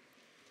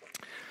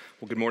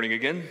Well, good morning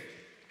again.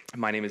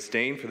 My name is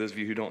Dane. For those of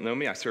you who don't know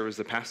me, I serve as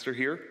the pastor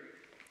here,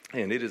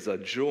 and it is a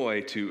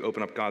joy to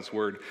open up God's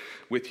Word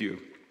with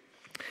you.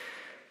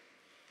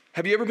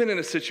 Have you ever been in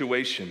a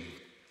situation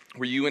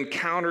where you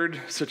encountered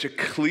such a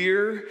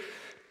clear,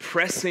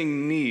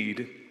 pressing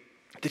need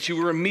that you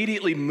were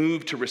immediately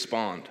moved to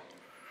respond?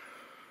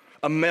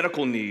 A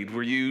medical need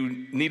where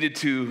you needed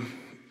to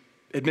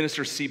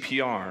administer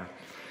CPR,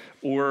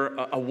 or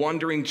a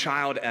wandering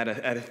child at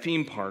a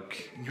theme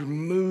park. You're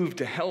moved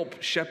to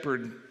help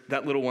shepherd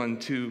that little one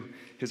to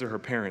his or her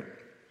parent.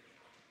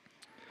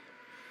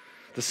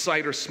 The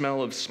sight or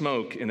smell of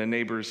smoke in a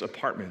neighbor's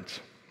apartment.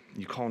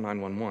 You call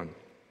 911.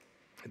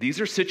 These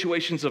are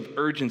situations of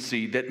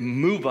urgency that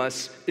move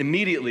us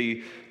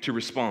immediately to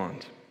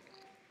respond.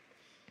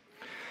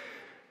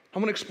 I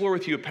want to explore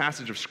with you a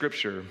passage of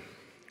Scripture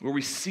where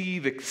we see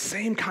the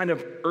same kind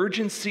of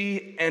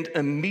urgency and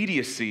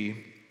immediacy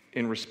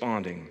in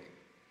responding.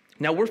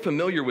 Now, we're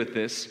familiar with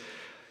this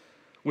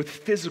with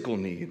physical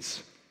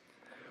needs.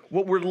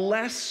 What we're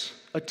less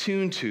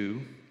attuned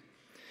to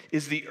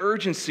is the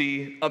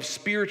urgency of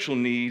spiritual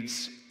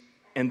needs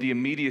and the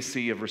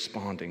immediacy of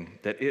responding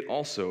that it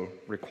also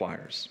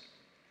requires.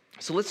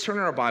 So let's turn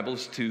our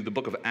Bibles to the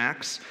book of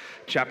Acts,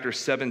 chapter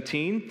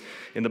 17.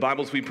 In the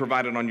Bibles we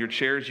provided on your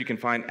chairs, you can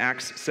find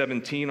Acts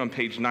 17 on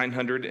page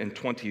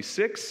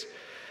 926.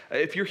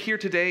 If you're here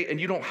today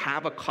and you don't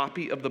have a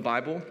copy of the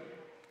Bible,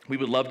 we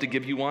would love to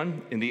give you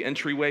one. In the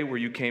entryway where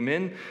you came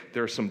in,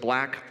 there are some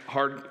black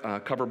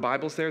hardcover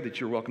Bibles there that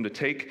you're welcome to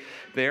take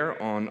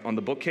there on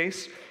the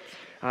bookcase.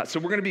 So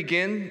we're going to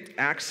begin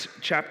Acts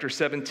chapter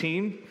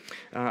 17,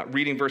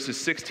 reading verses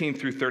 16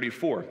 through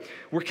 34.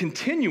 We're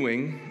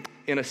continuing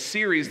in a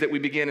series that we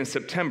began in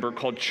September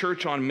called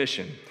Church on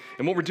Mission.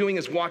 And what we're doing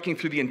is walking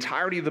through the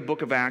entirety of the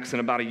book of Acts in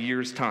about a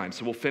year's time.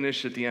 So we'll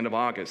finish at the end of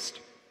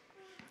August.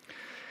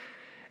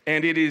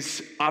 And it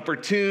is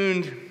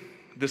opportune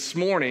this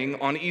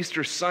morning on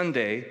Easter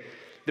Sunday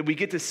that we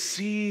get to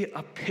see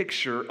a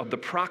picture of the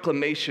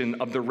proclamation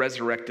of the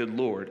resurrected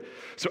Lord.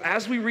 So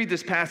as we read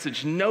this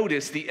passage,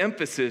 notice the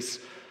emphasis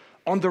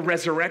on the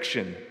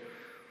resurrection.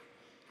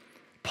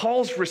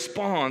 Paul's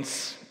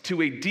response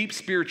to a deep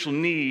spiritual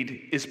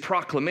need is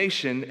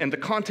proclamation, and the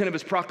content of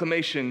his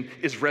proclamation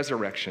is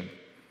resurrection.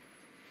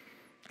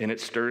 And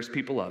it stirs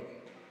people up.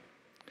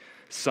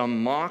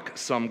 Some mock,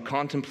 some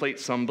contemplate,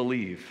 some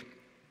believe.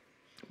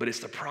 But it's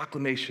the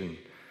proclamation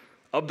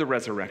of the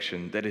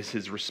resurrection that is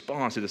his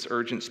response to this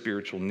urgent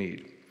spiritual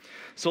need.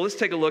 So let's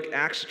take a look,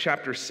 Acts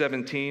chapter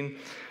 17,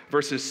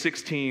 verses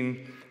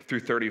 16 through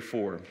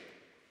 34.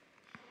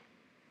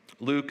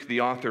 Luke,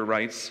 the author,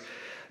 writes,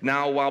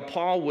 "Now while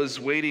Paul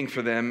was waiting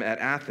for them at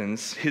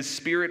Athens, his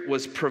spirit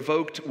was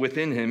provoked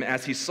within him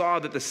as he saw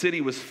that the city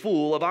was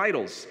full of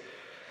idols.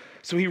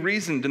 So he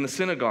reasoned in the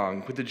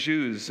synagogue with the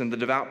Jews and the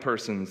devout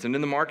persons, and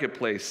in the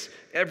marketplace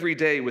every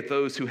day with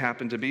those who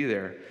happened to be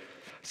there.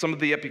 Some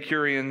of the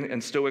Epicurean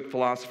and Stoic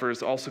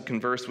philosophers also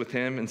conversed with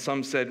him, and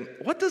some said,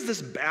 'What does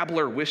this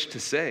babbler wish to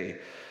say?'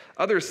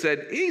 Others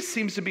said, 'He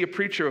seems to be a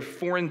preacher of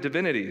foreign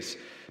divinities,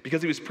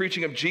 because he was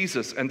preaching of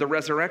Jesus and the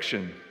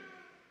resurrection.'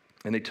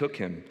 And they took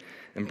him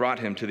and brought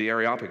him to the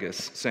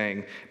Areopagus,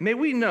 saying, 'May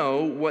we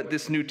know what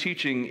this new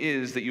teaching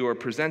is that you are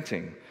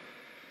presenting?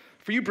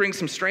 For you bring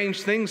some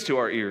strange things to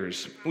our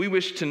ears. We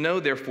wish to know,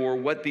 therefore,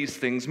 what these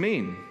things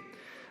mean.'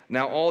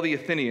 Now all the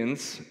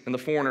Athenians and the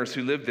foreigners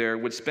who lived there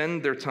would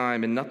spend their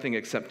time in nothing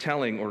except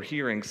telling or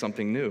hearing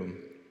something new.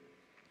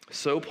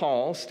 So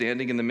Paul,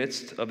 standing in the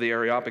midst of the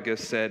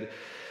Areopagus, said,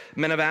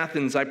 'Men of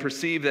Athens, I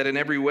perceive that in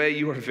every way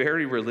you are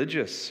very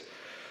religious.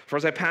 For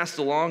as I passed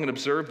along and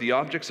observed the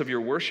objects of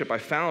your worship, I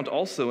found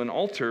also an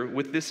altar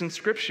with this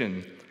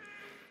inscription,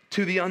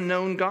 "To the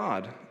unknown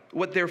God.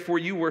 What therefore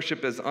you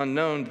worship as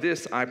unknown,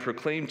 this I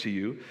proclaim to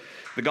you,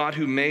 the God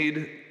who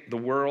made the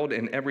world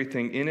and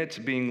everything in it,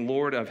 being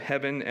Lord of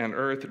heaven and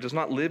earth, does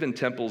not live in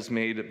temples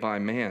made by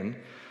man,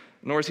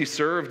 nor is he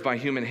served by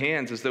human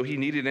hands as though he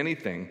needed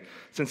anything,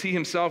 since he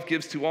himself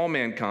gives to all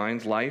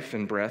mankind life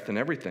and breath and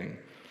everything.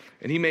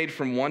 And he made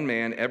from one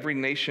man every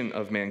nation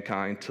of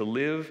mankind to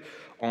live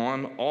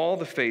on all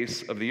the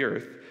face of the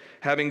earth,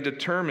 having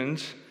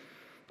determined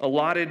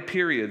allotted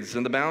periods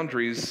and the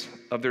boundaries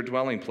of their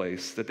dwelling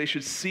place, that they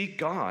should seek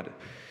God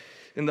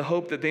in the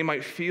hope that they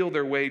might feel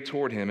their way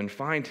toward him and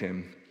find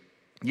him.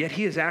 Yet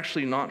he is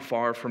actually not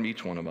far from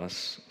each one of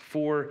us,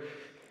 for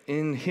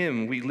in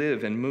him we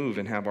live and move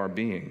and have our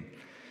being.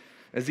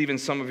 As even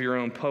some of your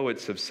own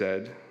poets have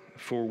said,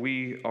 for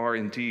we are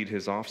indeed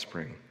his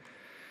offspring.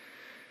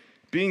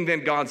 Being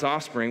then God's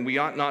offspring, we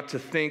ought not to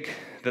think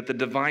that the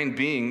divine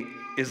being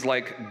is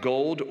like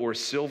gold or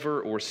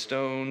silver or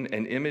stone,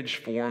 an image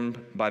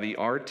formed by the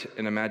art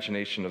and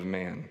imagination of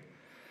man.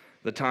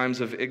 The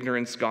times of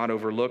ignorance God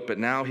overlooked, but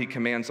now he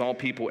commands all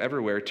people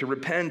everywhere to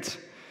repent,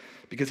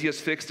 because he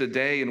has fixed a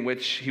day in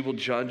which he will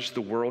judge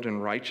the world in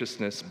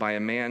righteousness by a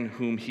man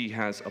whom he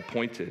has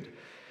appointed.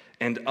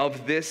 And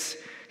of this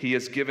he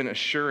has given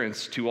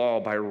assurance to all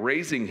by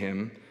raising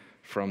him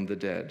from the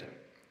dead.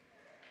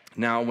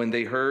 Now when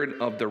they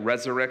heard of the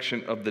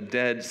resurrection of the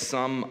dead,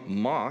 some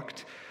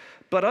mocked,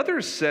 But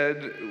others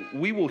said,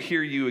 "We will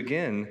hear you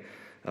again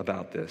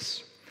about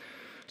this."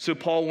 So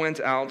Paul went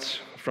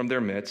out from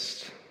their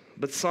midst,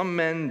 but some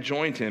men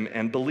joined him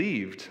and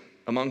believed,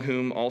 among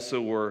whom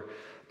also were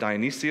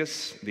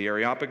Dionysius the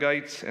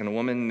Areopagite and a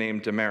woman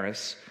named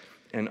Damaris,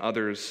 and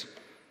others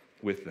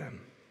with them.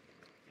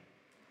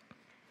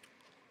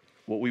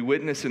 What we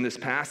witness in this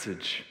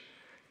passage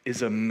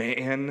is a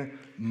man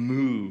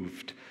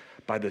moved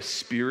by the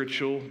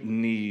spiritual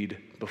need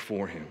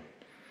before him.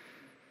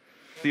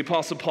 The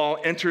Apostle Paul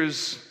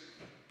enters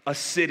a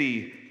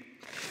city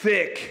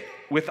thick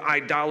with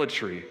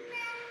idolatry.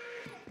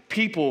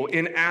 People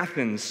in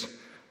Athens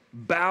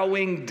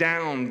bowing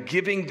down,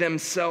 giving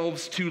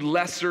themselves to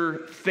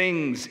lesser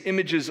things,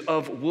 images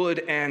of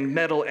wood and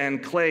metal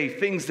and clay,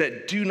 things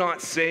that do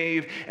not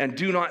save and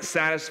do not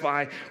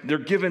satisfy. They're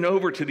given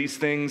over to these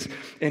things,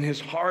 and his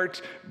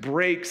heart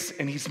breaks,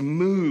 and he's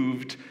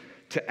moved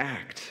to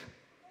act.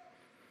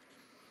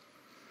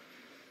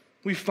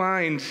 We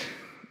find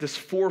this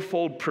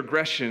fourfold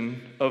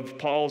progression of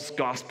Paul's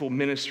gospel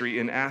ministry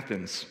in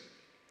Athens.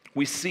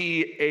 We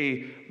see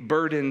a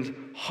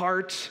burdened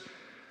heart.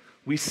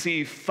 We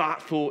see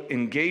thoughtful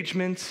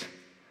engagement.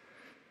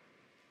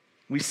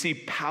 We see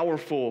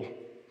powerful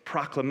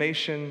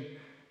proclamation.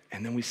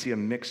 And then we see a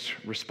mixed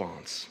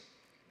response.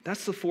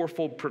 That's the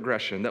fourfold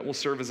progression that will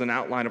serve as an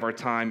outline of our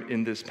time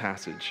in this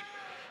passage.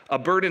 A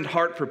burdened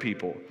heart for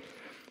people,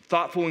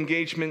 thoughtful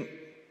engagement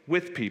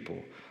with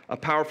people, a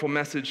powerful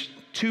message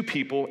to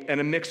people, and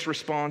a mixed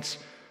response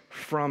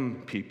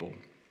from people.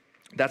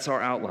 That's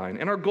our outline.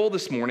 And our goal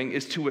this morning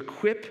is to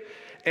equip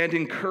and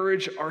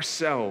encourage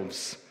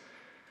ourselves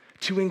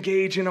to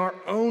engage in our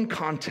own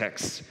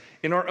contexts,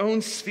 in our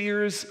own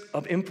spheres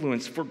of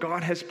influence, for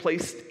God has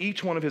placed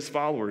each one of his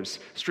followers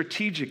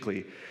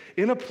strategically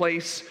in a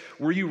place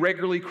where you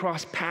regularly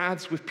cross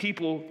paths with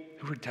people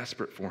who are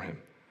desperate for him.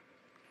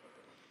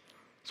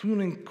 So we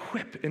want to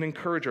equip and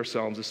encourage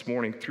ourselves this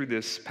morning through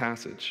this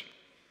passage.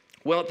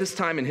 Well, at this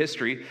time in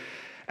history,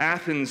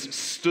 Athens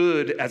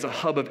stood as a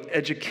hub of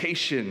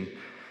education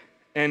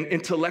and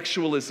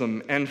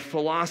intellectualism and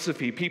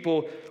philosophy.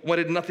 People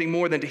wanted nothing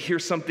more than to hear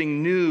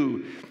something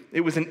new.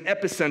 It was an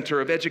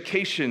epicenter of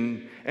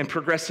education and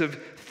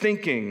progressive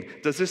thinking.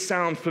 Does this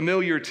sound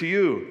familiar to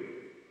you?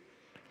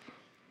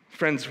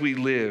 Friends, we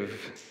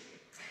live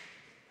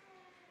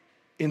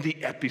in the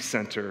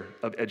epicenter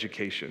of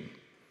education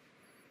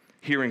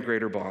here in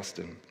Greater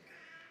Boston.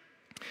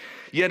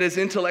 Yet as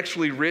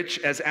intellectually rich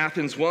as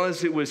Athens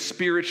was, it was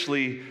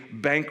spiritually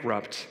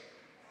bankrupt.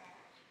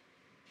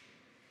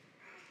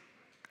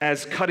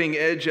 As cutting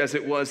edge as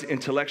it was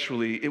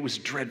intellectually, it was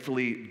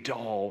dreadfully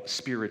dull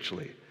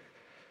spiritually.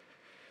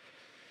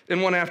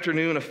 And one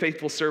afternoon, a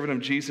faithful servant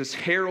of Jesus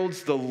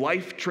heralds the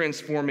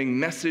life-transforming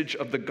message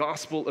of the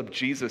gospel of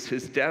Jesus,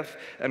 his death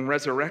and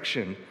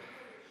resurrection.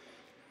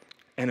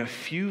 And a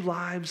few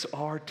lives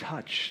are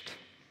touched.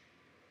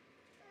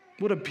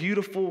 What a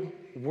beautiful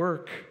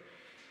work.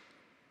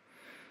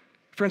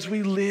 Friends,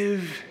 we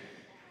live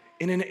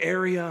in an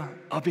area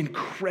of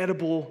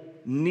incredible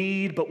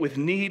need, but with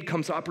need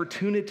comes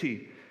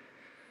opportunity.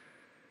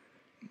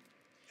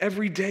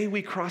 Every day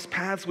we cross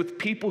paths with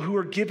people who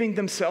are giving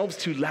themselves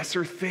to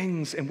lesser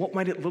things. And what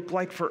might it look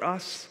like for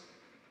us?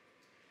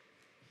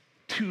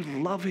 To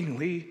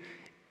lovingly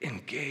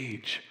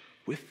engage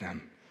with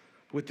them,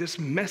 with this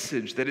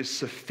message that is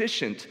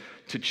sufficient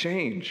to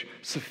change,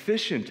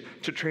 sufficient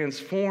to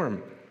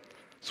transform.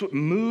 So it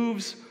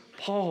moves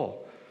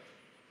Paul.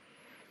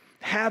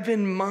 Have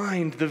in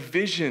mind the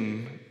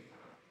vision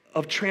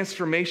of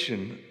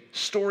transformation.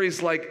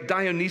 Stories like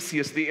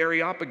Dionysius the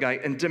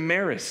Areopagite and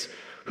Damaris,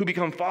 who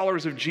become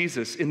followers of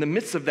Jesus in the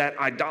midst of that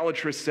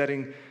idolatrous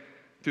setting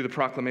through the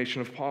proclamation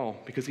of Paul,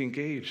 because he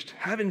engaged.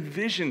 Have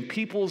envisioned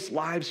people's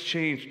lives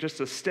change, just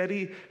a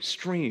steady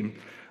stream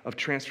of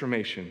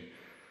transformation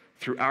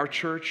through our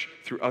church,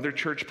 through other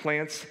church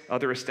plants,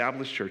 other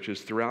established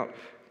churches throughout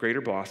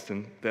Greater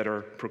Boston that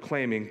are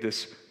proclaiming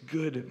this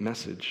good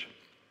message.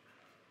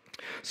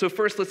 So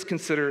first, let's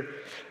consider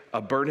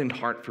a burdened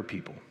heart for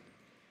people.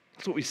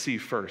 That's what we see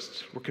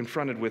first. We're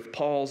confronted with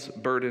Paul's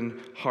burdened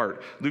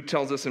heart. Luke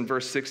tells us in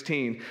verse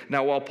 16,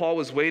 "Now while Paul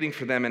was waiting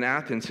for them in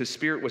Athens, his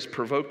spirit was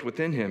provoked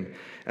within him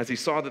as he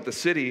saw that the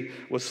city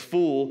was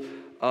full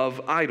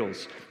of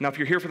idols." Now, if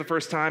you're here for the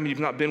first time, you've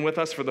not been with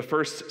us for the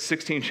first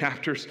 16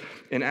 chapters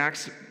in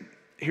Acts,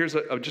 here's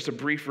just a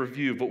brief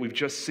review of what we've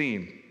just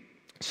seen.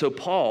 So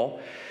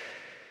Paul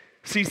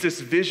sees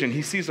this vision.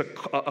 He sees a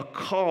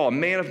call. A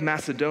man of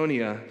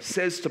Macedonia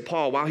says to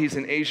Paul while he's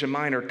in Asia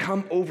Minor,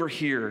 "Come over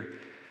here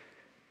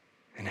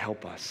and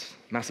help us."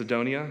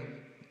 Macedonia,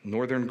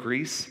 northern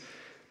Greece.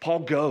 Paul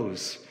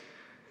goes,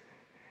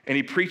 and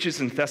he preaches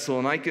in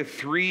Thessalonica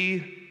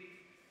 3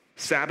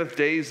 Sabbath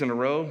days in a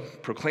row,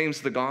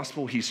 proclaims the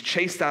gospel. He's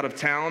chased out of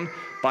town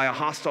by a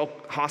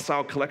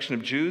hostile collection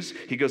of Jews.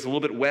 He goes a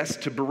little bit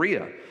west to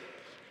Berea.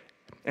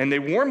 And they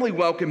warmly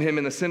welcome him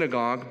in the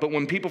synagogue, but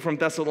when people from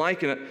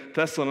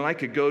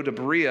Thessalonica go to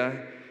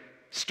Berea,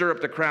 stir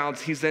up the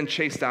crowds, he's then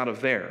chased out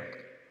of there.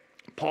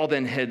 Paul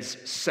then heads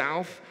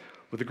south,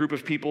 with a group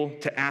of people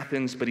to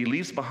Athens, but he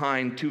leaves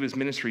behind two of his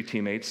ministry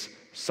teammates,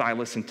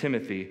 Silas and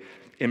Timothy,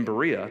 in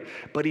Berea.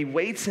 But he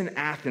waits in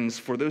Athens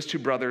for those two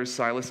brothers,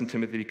 Silas and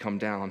Timothy, to come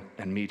down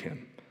and meet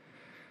him.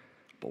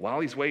 But while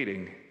he's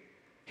waiting,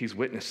 he's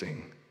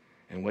witnessing.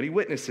 And what he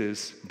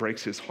witnesses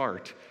breaks his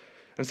heart.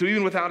 And so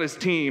even without his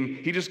team,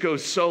 he just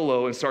goes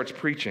solo and starts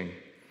preaching.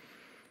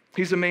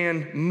 He's a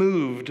man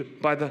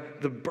moved by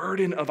the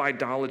burden of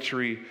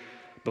idolatry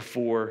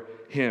before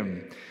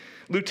him.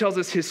 Luke tells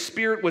us his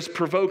spirit was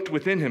provoked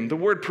within him. The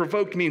word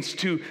provoked means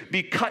to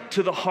be cut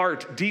to the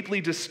heart,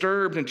 deeply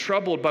disturbed and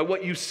troubled by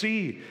what you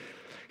see.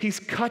 He's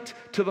cut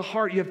to the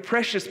heart. You have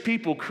precious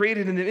people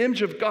created in the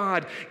image of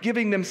God,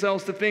 giving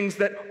themselves to things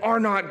that are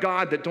not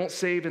God, that don't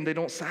save and they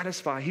don't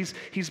satisfy.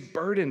 He's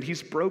burdened,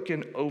 he's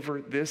broken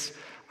over this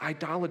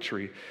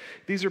idolatry.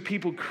 These are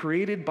people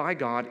created by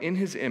God in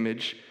his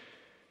image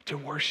to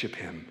worship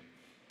him.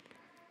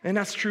 And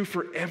that's true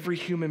for every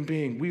human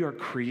being. We are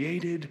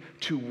created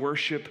to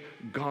worship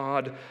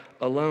God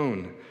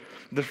alone.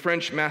 The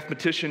French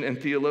mathematician and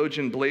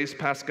theologian Blaise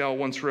Pascal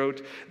once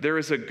wrote, "There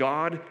is a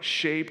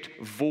God-shaped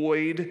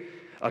void,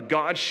 a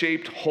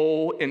God-shaped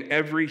hole in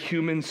every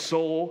human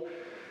soul,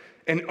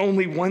 and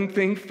only one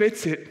thing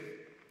fits it.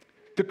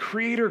 The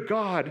Creator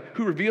God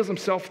who reveals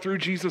himself through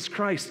Jesus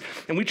Christ."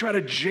 And we try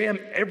to jam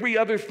every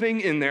other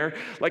thing in there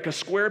like a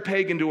square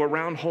peg into a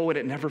round hole, and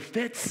it never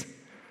fits.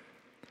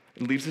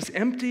 It leaves us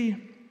empty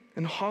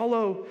and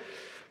hollow.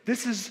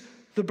 This is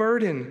the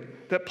burden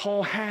that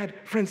Paul had.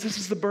 Friends, this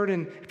is the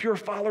burden, if you're a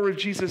follower of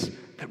Jesus,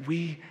 that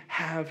we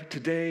have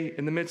today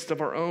in the midst of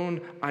our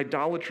own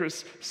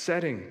idolatrous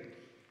setting.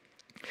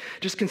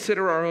 Just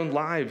consider our own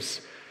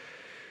lives.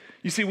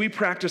 You see, we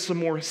practice a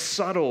more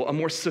subtle, a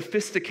more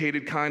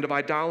sophisticated kind of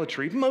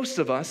idolatry. Most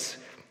of us,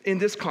 in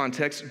this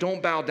context,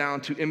 don't bow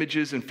down to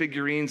images and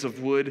figurines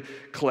of wood,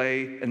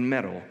 clay, and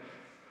metal. And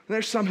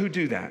there's some who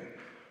do that.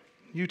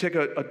 You take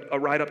a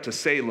ride up to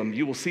Salem,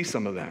 you will see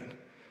some of that.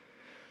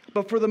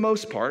 But for the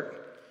most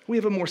part, we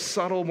have a more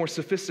subtle, more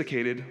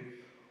sophisticated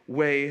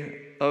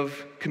way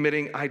of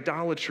committing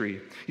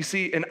idolatry. You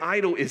see, an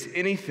idol is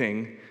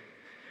anything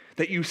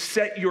that you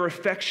set your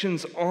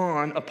affections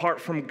on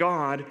apart from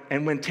God,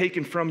 and when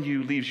taken from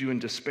you, leaves you in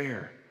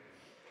despair.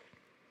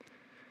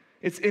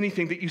 It's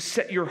anything that you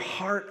set your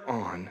heart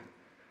on.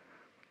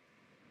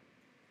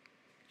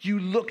 You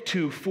look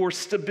to for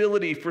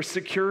stability, for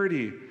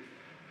security,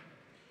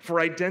 for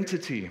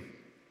identity.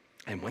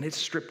 And when it's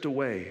stripped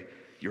away,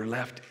 you're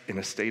left in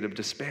a state of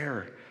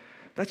despair.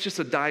 That's just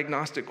a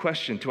diagnostic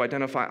question to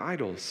identify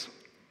idols.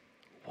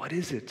 What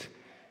is it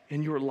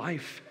in your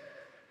life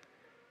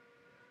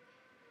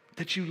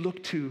that you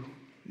look to,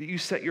 that you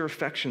set your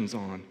affections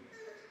on?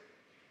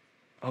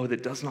 Oh,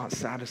 that does not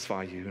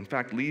satisfy you. In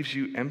fact, leaves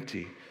you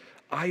empty.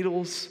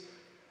 Idols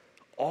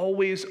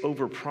always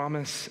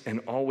overpromise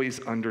and always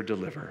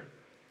underdeliver.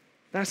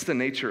 That's the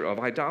nature of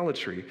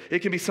idolatry. It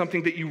can be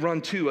something that you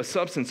run to, a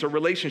substance, a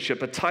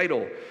relationship, a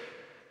title,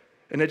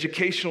 an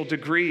educational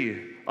degree,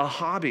 a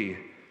hobby.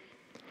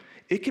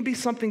 It can be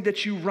something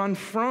that you run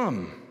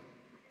from,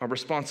 a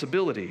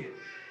responsibility,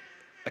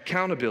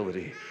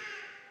 accountability,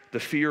 the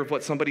fear of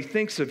what somebody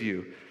thinks of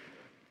you.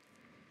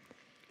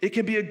 It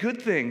can be a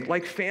good thing,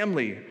 like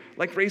family,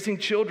 like raising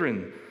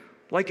children,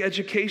 like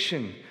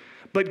education.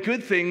 But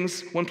good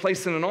things, when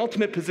placed in an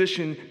ultimate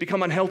position,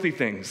 become unhealthy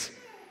things.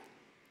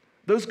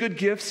 Those good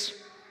gifts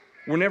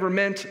were never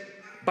meant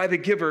by the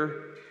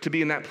giver to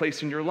be in that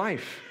place in your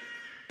life.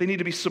 They need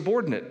to be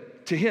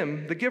subordinate to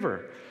him, the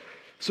giver.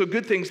 So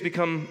good things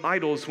become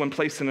idols when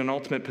placed in an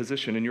ultimate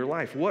position in your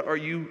life. What are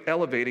you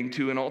elevating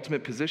to an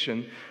ultimate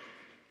position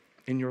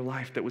in your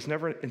life that was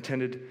never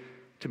intended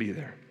to be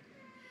there?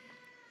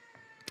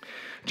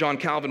 John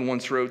Calvin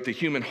once wrote, "The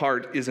human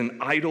heart is an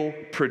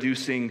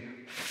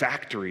idol-producing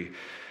factory."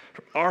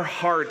 Our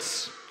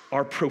hearts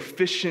are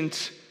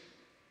proficient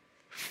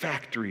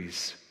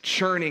factories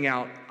churning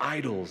out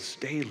idols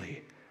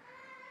daily.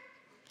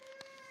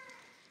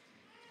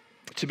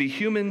 To be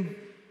human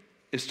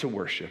is to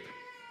worship.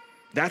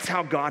 That's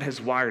how God has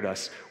wired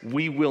us.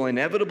 We will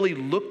inevitably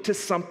look to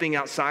something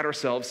outside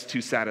ourselves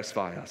to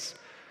satisfy us.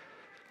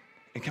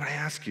 And can I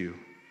ask you,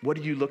 what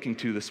are you looking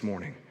to this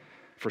morning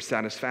for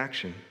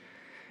satisfaction?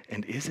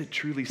 And is it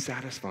truly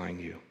satisfying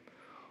you?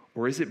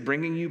 Or is it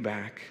bringing you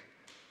back,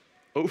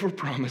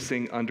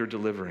 overpromising,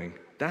 under-delivering?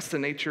 That's the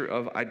nature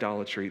of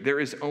idolatry. There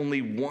is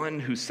only one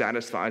who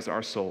satisfies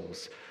our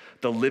souls,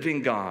 the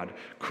living God,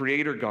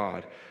 Creator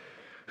God,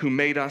 who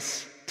made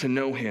us to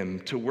know him,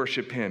 to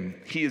worship him.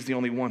 He is the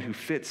only one who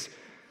fits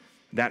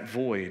that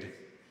void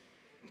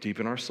deep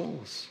in our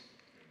souls.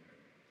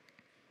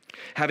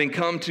 Having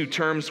come to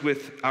terms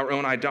with our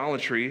own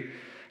idolatry,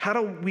 how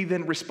do we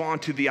then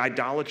respond to the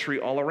idolatry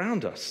all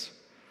around us?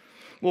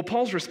 Well,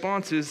 Paul's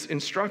response is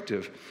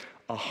instructive.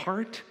 A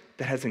heart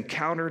that has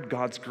encountered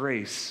God's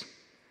grace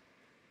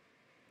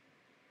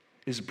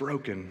is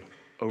broken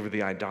over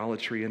the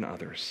idolatry in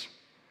others.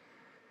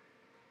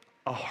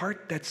 A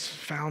heart that's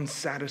found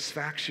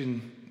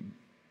satisfaction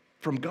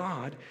from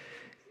God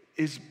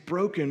is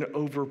broken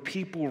over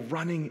people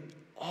running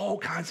all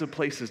kinds of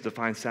places to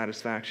find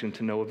satisfaction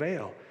to no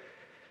avail.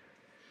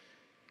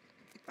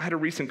 I had a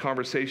recent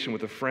conversation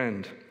with a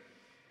friend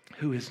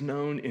who has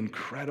known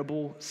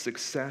incredible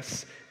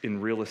success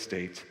in real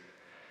estate.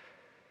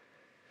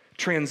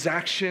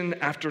 Transaction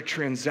after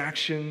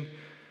transaction,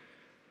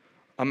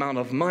 amount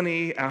of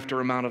money after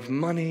amount of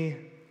money.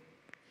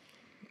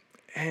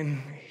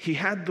 And he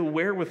had the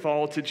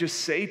wherewithal to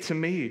just say to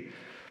me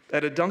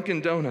at a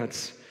Dunkin'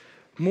 Donuts,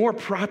 more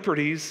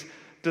properties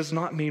does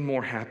not mean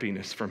more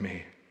happiness for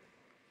me.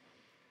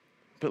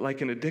 But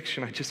like an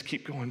addiction, I just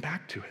keep going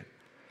back to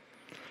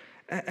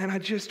it. And I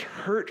just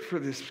hurt for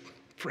this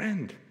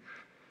friend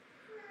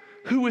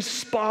who was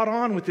spot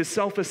on with his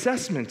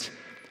self-assessment.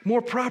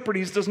 More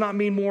properties does not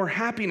mean more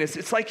happiness.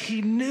 It's like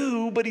he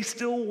knew, but he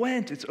still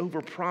went. It's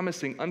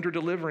over-promising,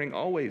 under-delivering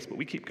always, but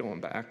we keep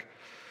going back.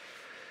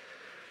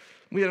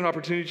 We had an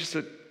opportunity just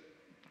to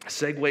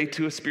segue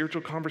to a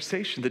spiritual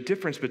conversation, the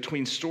difference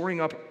between storing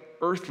up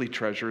earthly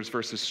treasures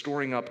versus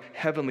storing up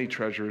heavenly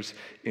treasures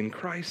in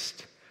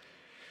Christ.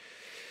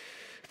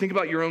 Think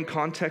about your own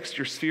context,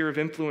 your sphere of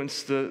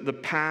influence, the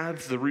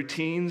paths, the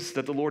routines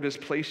that the Lord has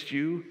placed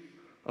you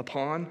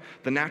upon,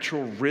 the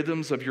natural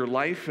rhythms of your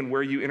life and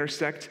where you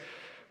intersect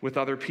with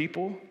other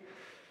people.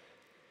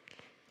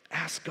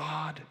 Ask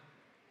God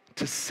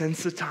to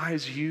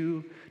sensitize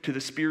you to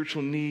the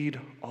spiritual need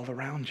all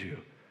around you.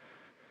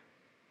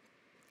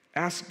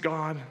 Ask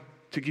God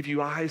to give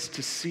you eyes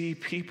to see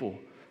people,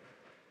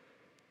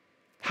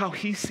 how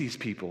he sees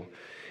people.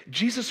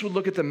 Jesus would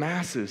look at the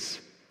masses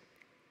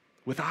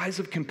with eyes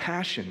of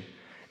compassion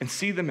and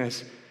see them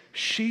as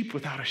sheep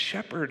without a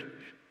shepherd,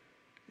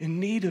 in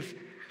need of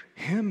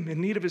him, in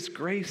need of his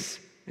grace,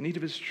 in need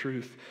of his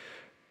truth.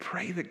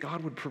 Pray that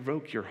God would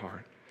provoke your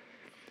heart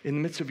in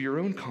the midst of your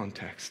own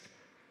context,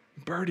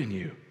 burden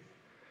you,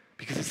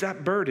 because it's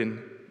that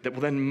burden that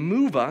will then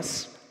move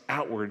us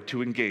outward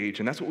to engage,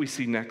 and that's what we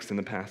see next in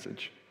the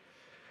passage.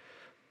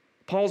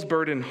 Paul's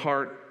burdened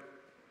heart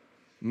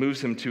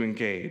moves him to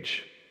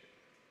engage,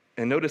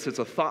 and notice it's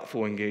a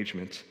thoughtful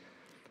engagement.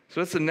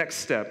 So that's the next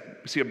step.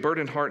 We see a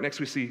burdened heart, next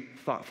we see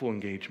thoughtful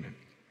engagement.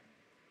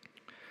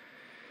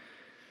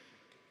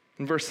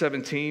 In verse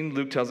 17,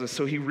 Luke tells us,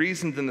 so he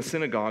reasoned in the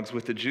synagogues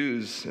with the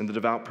Jews and the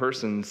devout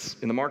persons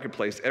in the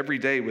marketplace every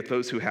day with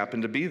those who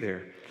happened to be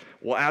there.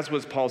 Well, as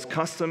was Paul's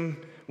custom,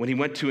 when he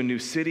went to a new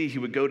city, he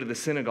would go to the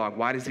synagogue.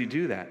 Why does he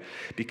do that?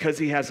 Because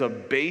he has a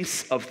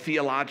base of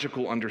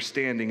theological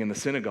understanding in the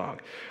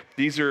synagogue.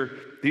 These are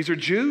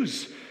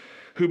Jews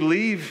who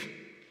believe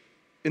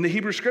in the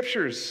Hebrew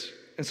Scriptures.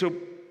 And so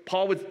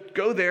Paul would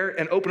go there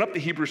and open up the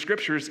Hebrew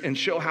Scriptures and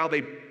show how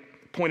they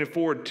pointed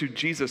forward to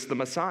Jesus, the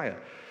Messiah.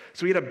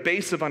 So he had a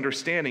base of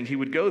understanding. He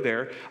would go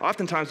there,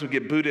 oftentimes would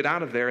get booted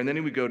out of there, and then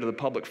he would go to the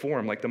public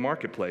forum, like the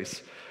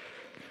marketplace.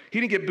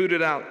 He didn't get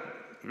booted out,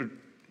 we're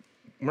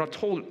not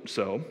told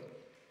so,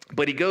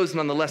 but he goes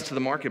nonetheless to the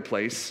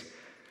marketplace,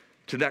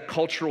 to that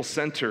cultural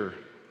center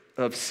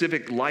of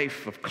civic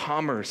life, of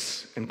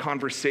commerce and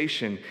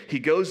conversation. He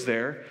goes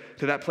there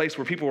to that place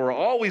where people are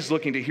always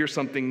looking to hear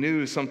something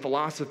new, some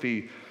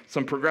philosophy,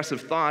 some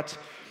progressive thought,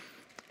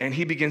 and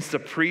he begins to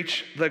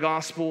preach the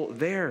gospel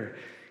there.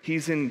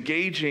 He's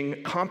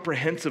engaging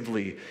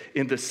comprehensively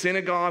in the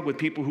synagogue with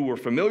people who are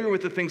familiar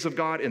with the things of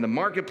God, in the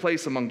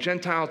marketplace among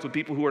Gentiles with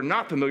people who are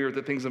not familiar with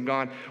the things of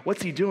God.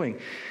 What's he doing?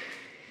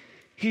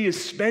 He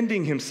is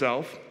spending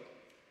himself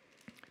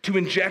to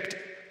inject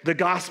the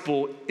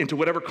gospel into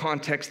whatever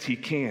context he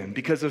can.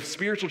 Because if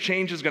spiritual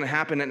change is going to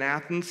happen in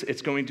Athens,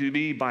 it's going to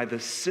be by the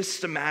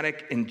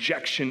systematic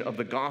injection of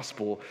the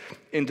gospel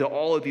into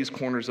all of these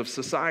corners of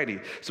society.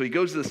 So he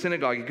goes to the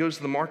synagogue, he goes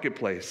to the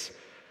marketplace.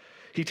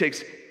 He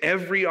takes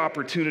every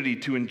opportunity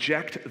to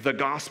inject the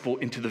gospel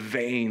into the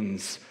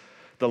veins,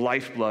 the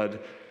lifeblood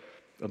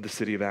of the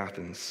city of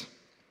Athens.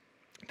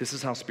 This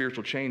is how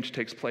spiritual change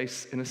takes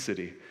place in a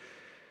city.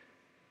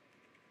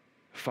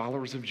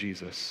 Followers of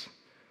Jesus,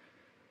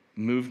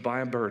 moved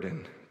by a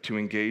burden to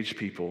engage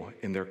people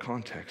in their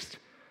context,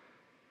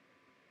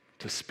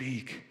 to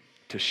speak,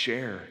 to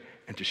share,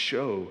 and to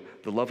show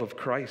the love of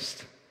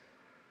Christ.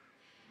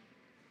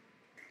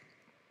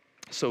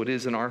 So it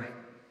is in our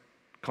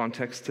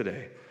context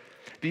today.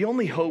 The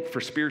only hope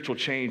for spiritual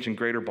change in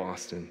Greater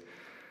Boston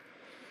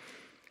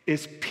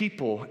is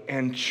people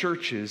and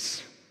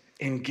churches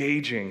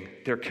engaging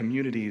their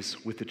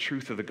communities with the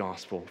truth of the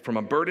gospel, from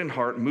a burdened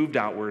heart moved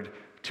outward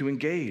to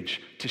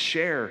engage, to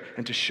share,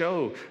 and to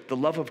show the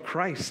love of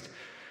Christ,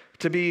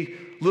 to be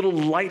little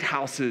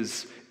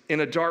lighthouses in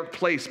a dark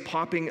place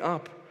popping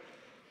up.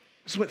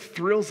 This is what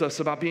thrills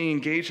us about being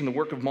engaged in the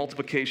work of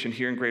multiplication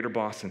here in Greater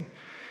Boston.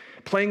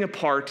 Playing a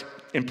part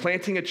in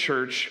planting a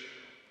church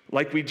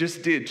like we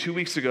just did 2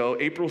 weeks ago,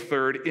 April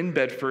 3rd, in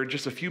Bedford,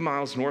 just a few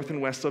miles north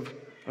and west of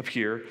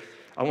here.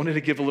 I wanted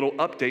to give a little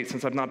update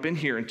since I've not been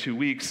here in 2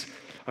 weeks.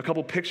 A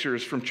couple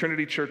pictures from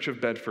Trinity Church of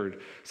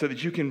Bedford so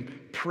that you can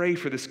pray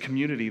for this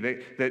community.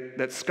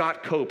 That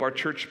Scott Cope, our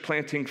church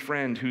planting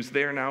friend who's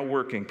there now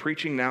working,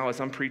 preaching now as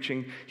I'm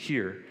preaching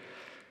here.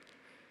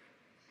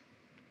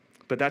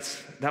 But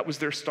that was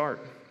their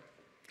start.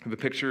 I have a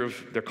picture of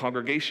their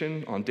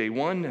congregation on day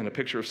one and a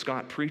picture of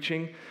Scott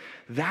preaching.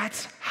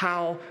 That's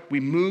how we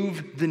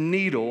move the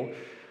needle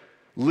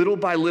little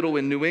by little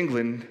in New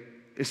England,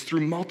 is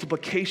through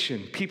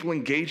multiplication, people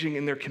engaging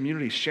in their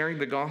community, sharing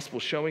the gospel,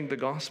 showing the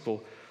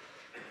gospel.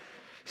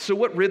 So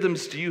what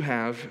rhythms do you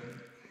have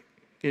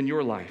in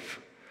your life?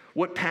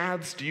 What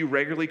paths do you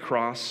regularly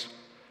cross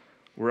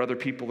where other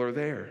people are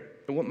there?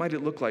 And what might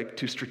it look like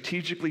to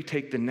strategically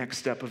take the next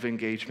step of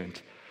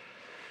engagement?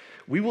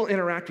 We will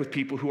interact with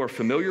people who are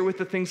familiar with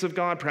the things of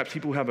God, perhaps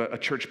people who have a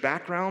church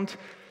background.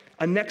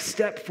 A next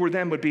step for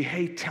them would be,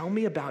 hey, tell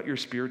me about your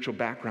spiritual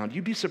background.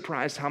 You'd be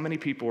surprised how many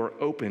people are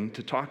open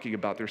to talking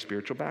about their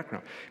spiritual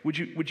background. Would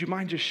you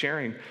mind just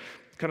sharing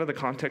kind of the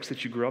context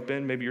that you grew up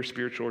in, maybe your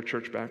spiritual or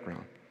church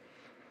background?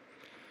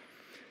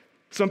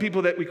 Some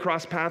people that we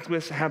cross paths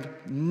with have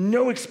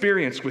no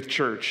experience with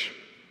church,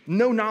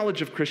 no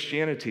knowledge of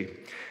Christianity.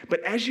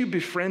 But as you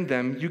befriend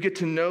them, you get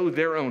to know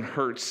their own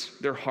hurts,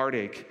 their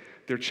heartache,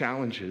 their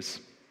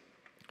challenges.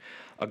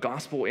 A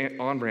gospel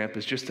on-ramp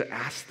is just to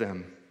ask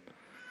them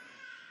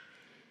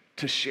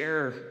to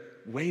share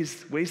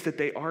ways that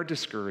they are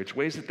discouraged,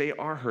 ways that they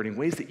are hurting,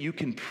 ways that you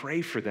can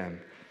pray for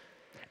them.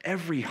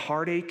 Every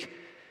heartache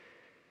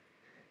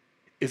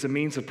is a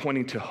means of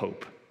pointing to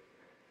hope.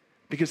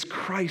 Because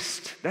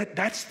Christ,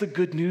 that's the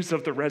good news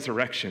of the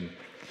resurrection.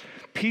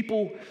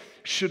 People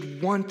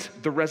should want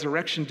the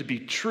resurrection to be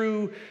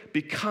true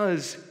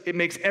because it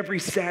makes every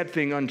sad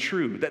thing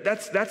untrue.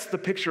 That's the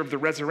picture of the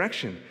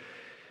resurrection.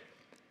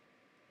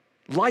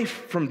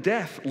 Life from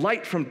death,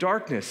 light from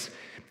darkness.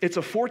 It's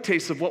a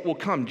foretaste of what will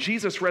come.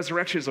 Jesus'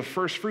 resurrection is the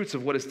first fruits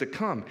of what is to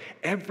come.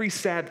 Every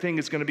sad thing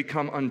is going to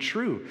become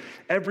untrue.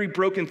 Every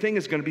broken thing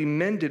is going to be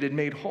mended and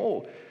made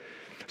whole.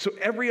 So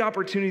every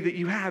opportunity that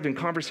you have in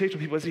conversation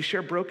with people as they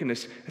share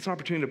brokenness, it's an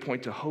opportunity to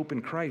point to hope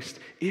in Christ.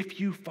 If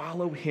you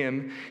follow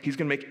him, he's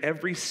going to make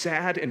every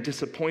sad and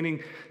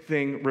disappointing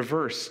thing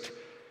reversed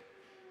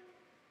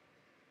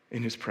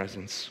in his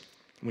presence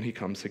when he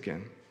comes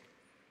again.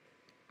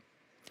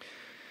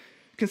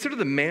 Consider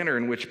the manner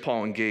in which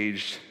Paul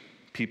engaged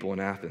people in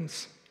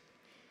Athens.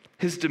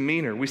 His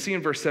demeanor, we see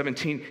in verse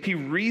 17, he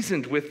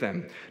reasoned with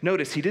them.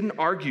 Notice, he didn't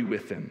argue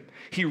with them.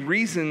 He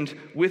reasoned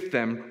with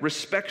them,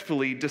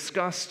 respectfully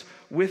discussed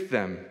with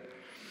them.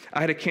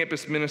 I had a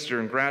campus minister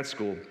in grad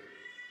school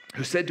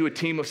who said to a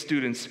team of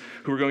students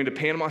who were going to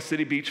Panama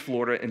City Beach,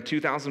 Florida in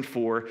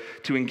 2004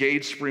 to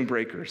engage spring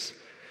breakers.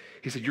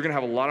 He said, you're going to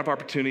have a lot of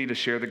opportunity to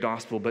share the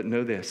gospel, but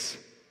know this.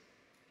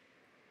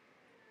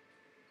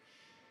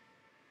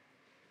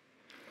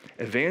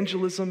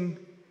 Evangelism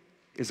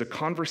is a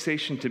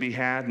conversation to be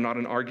had, not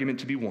an argument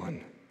to be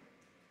won.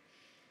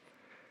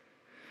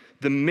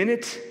 The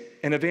minute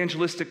an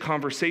evangelistic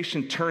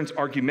conversation turns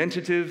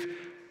argumentative,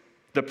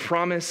 the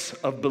promise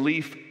of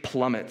belief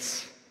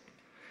plummets.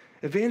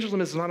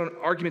 Evangelism is not an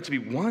argument to be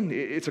won.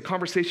 It's a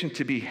conversation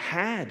to be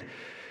had.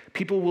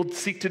 People will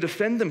seek to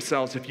defend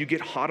themselves. If you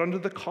get hot under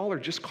the collar,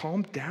 just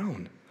calm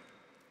down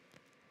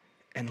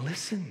and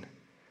listen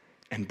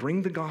and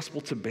bring the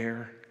gospel to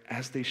bear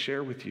as they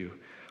share with you.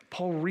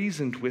 Paul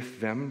reasoned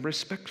with them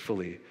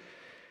respectfully.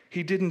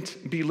 He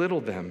didn't belittle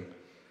them.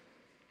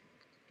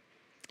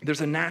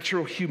 There's a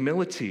natural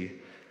humility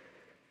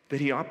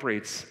that he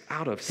operates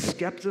out of.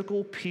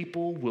 Skeptical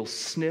people will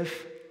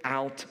sniff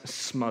out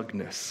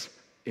smugness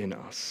in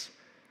us.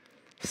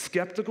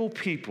 Skeptical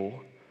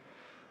people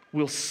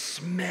will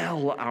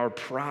smell our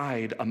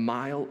pride a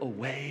mile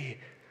away.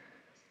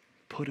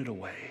 Put it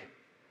away.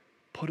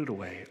 Put it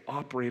away.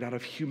 Operate out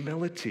of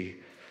humility.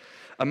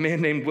 A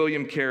man named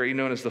William Carey,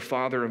 known as the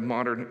father of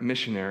modern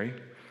missionary,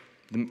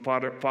 the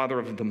father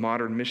of the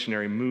modern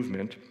missionary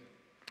movement,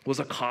 was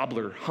a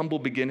cobbler, humble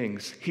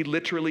beginnings. He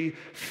literally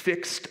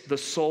fixed the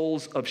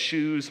soles of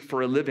shoes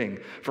for a living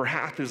for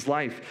half his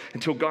life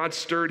until God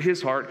stirred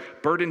his heart,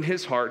 burdened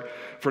his heart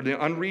for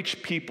the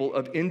unreached people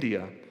of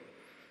India.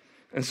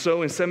 And so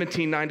in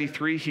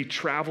 1793, he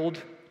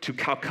traveled to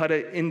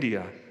Calcutta,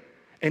 India,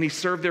 and he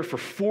served there for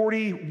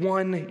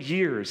 41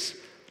 years.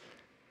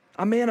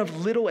 A man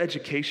of little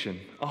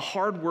education, a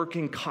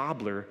hardworking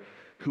cobbler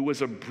who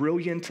was a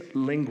brilliant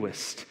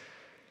linguist,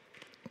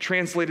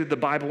 translated the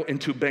Bible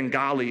into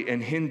Bengali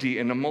and Hindi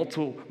and a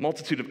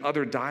multitude of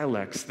other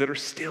dialects that are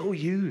still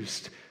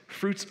used,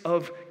 fruits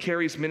of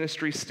Carey's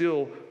ministry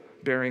still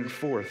bearing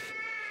forth.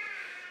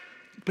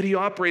 But he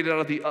operated out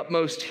of the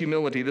utmost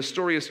humility. The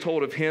story is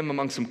told of him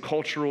among some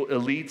cultural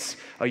elites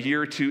a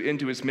year or two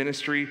into his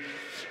ministry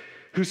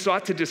who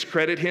sought to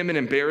discredit him and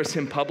embarrass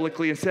him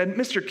publicly and said,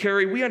 Mr.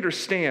 Carey, we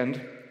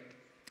understand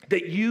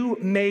that you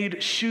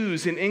made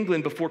shoes in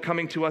England before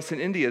coming to us in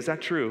India. Is that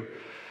true?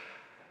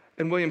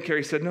 And William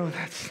Carey said, no,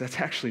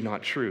 that's actually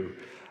not true.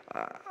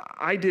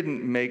 I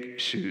didn't make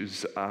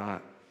shoes.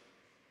 I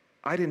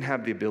didn't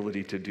have the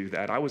ability to do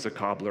that. I was a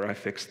cobbler. I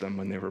fixed them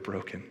when they were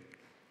broken.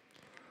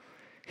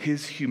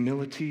 His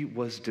humility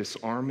was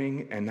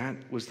disarming, and that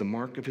was the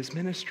mark of his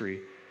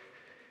ministry.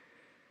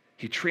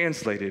 He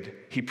translated,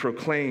 he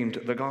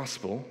proclaimed the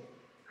gospel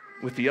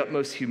with the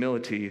utmost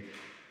humility,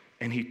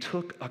 and he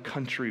took a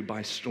country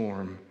by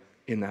storm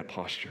in that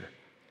posture.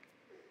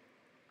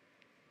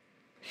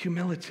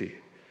 Humility.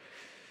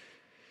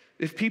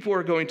 If people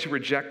are going to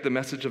reject the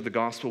message of the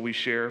gospel we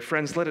share,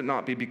 friends, let it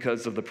not be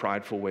because of the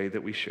prideful way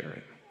that we share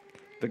it.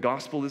 The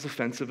gospel is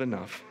offensive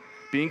enough.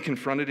 Being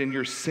confronted in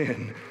your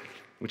sin,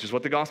 which is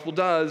what the gospel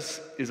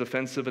does, is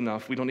offensive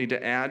enough. We don't need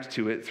to add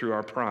to it through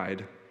our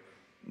pride.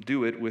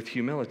 Do it with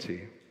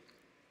humility.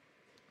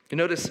 You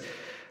notice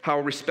how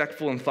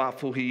respectful and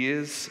thoughtful he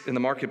is in the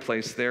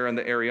marketplace there in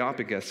the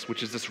Areopagus,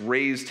 which is this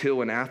raised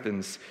hill in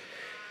Athens.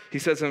 He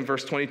says in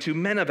verse 22,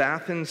 "Men of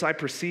Athens, I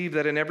perceive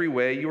that in every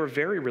way you are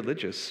very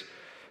religious.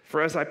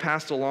 For as I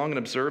passed along and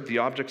observed the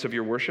objects of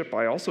your worship,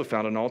 I also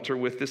found an altar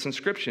with this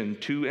inscription,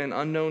 'To an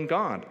unknown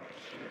God.'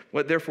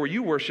 What therefore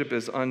you worship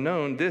as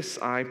unknown, this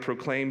I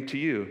proclaim to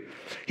you."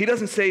 He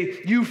doesn't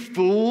say, "You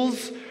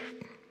fools,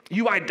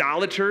 you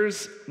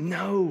idolaters."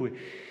 No,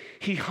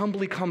 he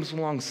humbly comes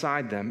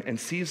alongside them and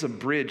sees a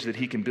bridge that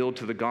he can build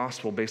to the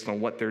gospel based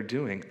on what they're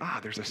doing.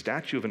 There's a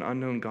statue of an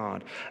unknown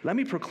God. Let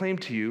me proclaim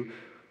to you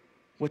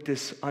what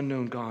this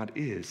unknown God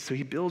is. So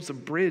he builds a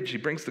bridge. He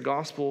brings the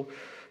gospel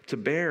to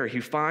bear.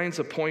 He finds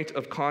a point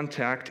of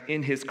contact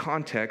in his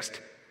context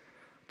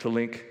to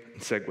link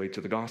and segue to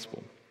the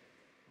gospel.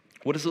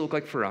 What does it look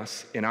like for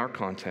us in our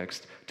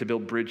context to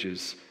build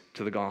bridges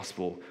to the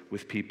gospel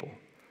with people?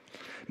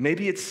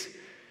 Maybe it's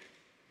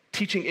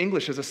teaching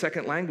English as a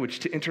second language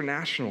to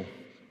international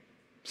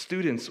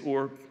students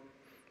or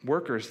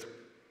workers.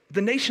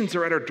 The nations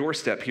are at our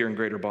doorstep here in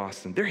Greater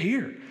Boston. They're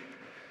here.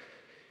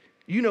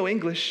 You know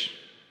English.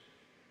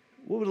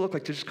 What would it look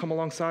like to just come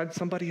alongside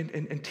somebody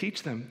and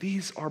teach them?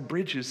 These are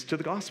bridges to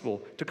the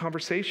gospel, to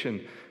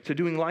conversation, to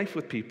doing life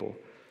with people.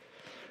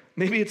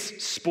 Maybe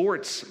it's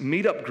sports,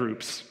 meetup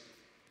groups.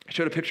 I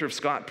showed a picture of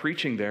Scott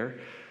preaching there.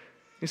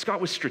 And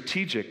Scott was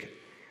strategic.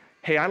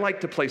 Hey, I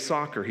like to play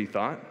soccer, he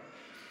thought.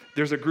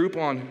 There's a group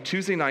on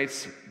Tuesday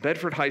nights,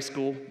 Bedford High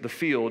School, the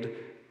field,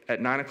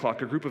 at 9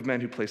 o'clock, a group of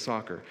men who play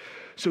soccer.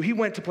 So he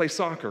went to play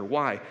soccer.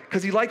 Why?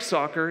 Because he likes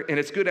soccer and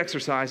it's good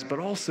exercise, but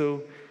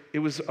also it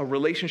was a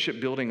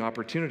relationship-building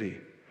opportunity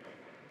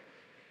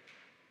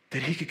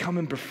that he could come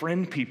and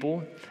befriend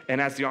people, and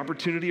as the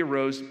opportunity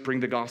arose, bring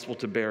the gospel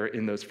to bear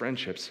in those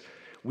friendships.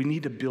 We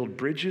need to build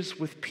bridges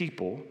with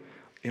people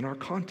in our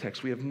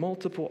context. We have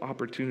multiple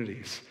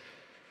opportunities.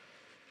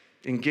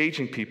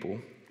 Engaging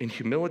people in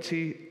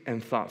humility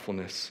and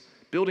thoughtfulness,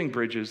 building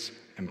bridges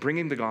and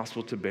bringing the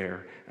gospel to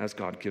bear as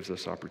God gives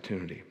us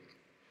opportunity.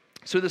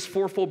 So this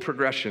fourfold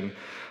progression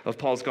of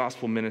Paul's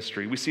gospel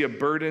ministry, we see a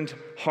burdened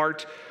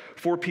heart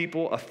for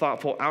people, a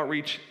thoughtful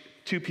outreach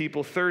to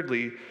people.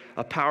 Thirdly,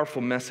 a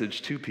powerful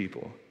message to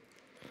people.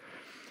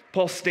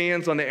 Paul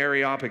stands on the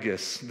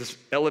Areopagus, this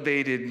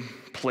elevated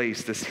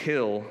place, this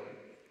hill,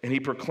 and he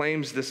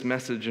proclaims this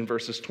message in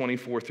verses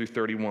 24 through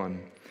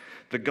 31.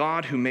 The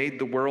God who made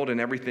the world and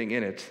everything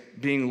in it,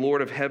 being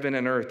Lord of heaven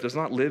and earth, does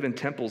not live in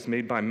temples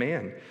made by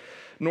man,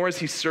 nor is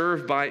he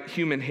served by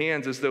human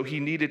hands as though he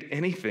needed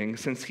anything,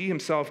 since he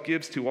himself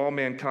gives to all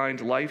mankind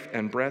life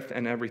and breath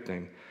and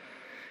everything.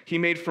 He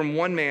made from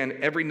one man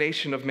every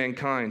nation of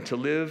mankind to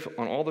live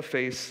on all the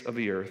face of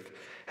the earth,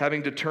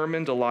 having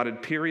determined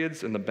allotted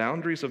periods and the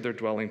boundaries of their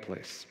dwelling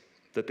place,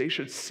 that they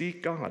should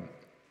seek God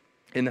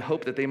in the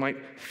hope that they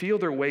might feel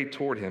their way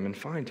toward him and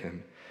find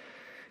him.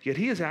 Yet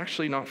he is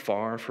actually not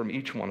far from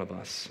each one of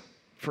us,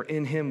 for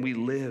in him we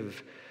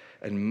live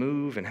and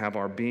move and have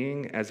our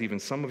being, as even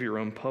some of your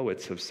own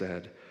poets have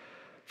said.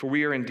 For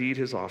we are indeed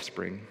his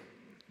offspring.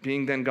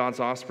 Being then God's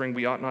offspring,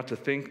 we ought not to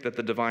think that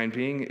the divine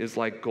being is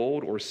like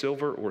gold or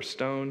silver or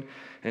stone,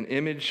 an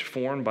image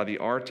formed by the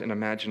art and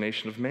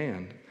imagination of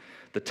man.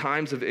 The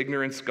times of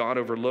ignorance God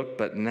overlooked,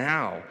 but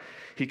now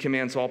he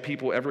commands all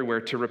people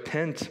everywhere to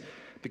repent,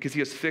 because he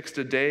has fixed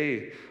a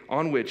day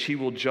on which he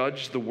will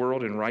judge the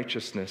world in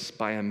righteousness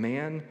by a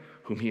man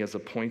whom he has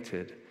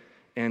appointed.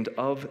 And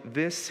of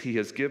this he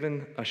has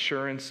given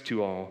assurance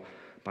to all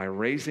by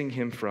raising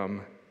him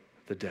from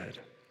the dead.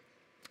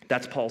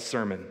 That's Paul's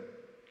sermon.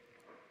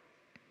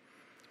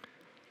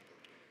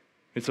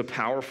 It's a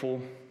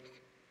powerful,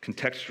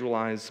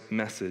 contextualized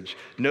message.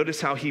 Notice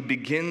how he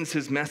begins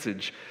his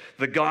message.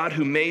 The God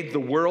who made the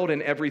world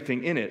and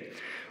everything in it.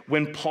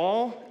 When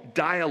Paul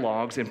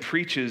dialogues and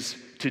preaches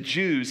to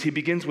Jews, he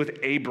begins with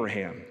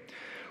Abraham.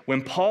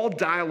 When Paul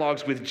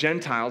dialogues with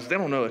Gentiles, they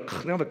don't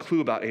have a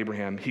clue about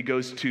Abraham. He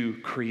goes to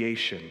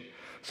creation.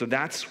 So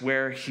that's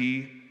where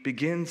he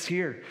begins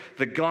here.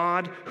 The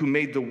God who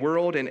made the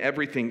world and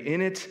everything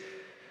in it.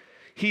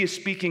 He is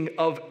speaking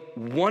of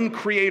one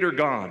creator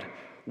God,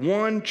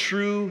 one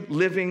true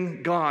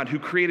living God who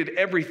created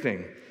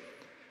everything,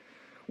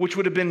 which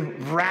would have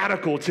been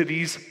radical to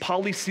these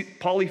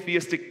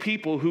polytheistic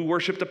people who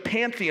worshiped a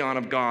pantheon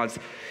of gods.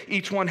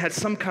 Each one had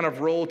some kind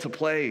of role to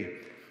play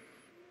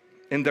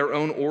in their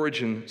own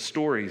origin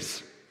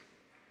stories.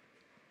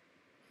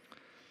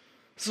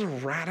 This is a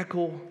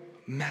radical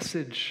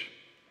message.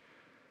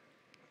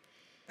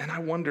 And I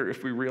wonder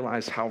if we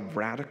realize how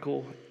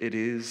radical it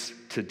is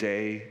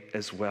today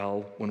as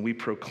well when we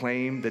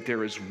proclaim that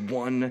there is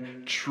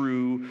one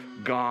true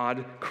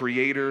God,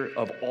 creator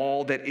of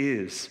all that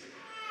is.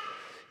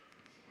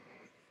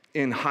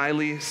 in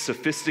highly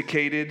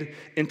sophisticated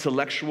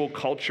intellectual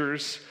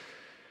cultures,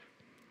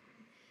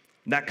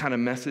 that kind of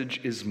message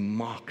is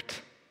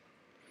mocked.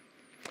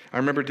 I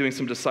remember doing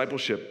some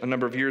discipleship a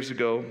number of years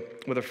ago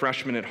with a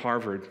freshman at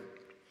Harvard.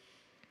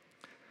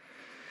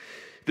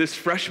 This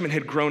freshman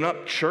had grown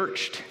up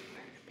churched.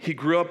 He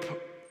grew up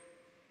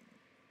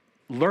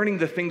learning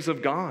the things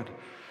of God,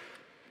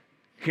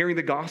 hearing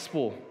the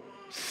gospel,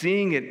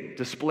 seeing it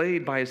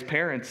displayed by his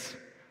parents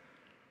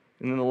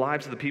and in the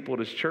lives of the people at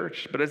his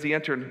church. But as he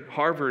entered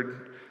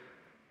Harvard,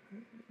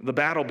 the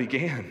battle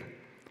began.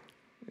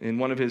 In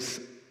one of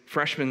his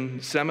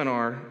freshman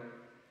seminar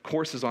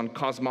courses on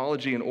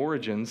cosmology and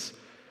origins,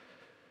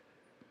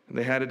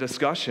 they had a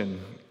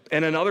discussion.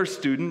 And another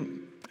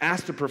student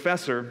asked the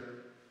professor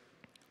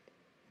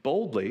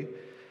boldly,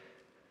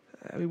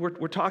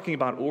 we're talking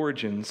about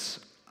origins,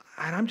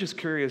 and I'm just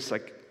curious,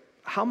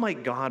 how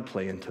might God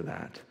play into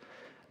that?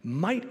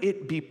 Might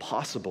it be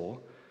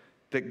possible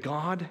that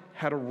God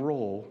had a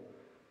role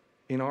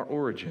in our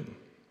origin?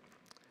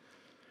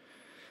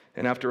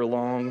 And after a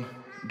long,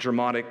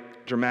 dramatic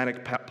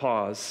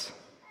pause,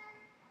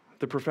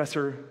 the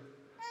professor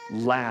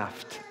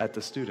laughed at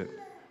the student,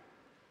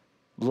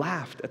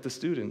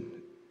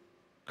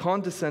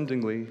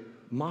 condescendingly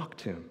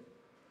mocked him.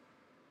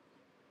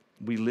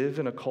 We live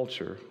in a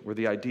culture where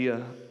the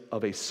idea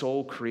of a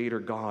sole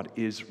creator God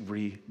is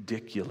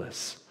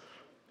ridiculous.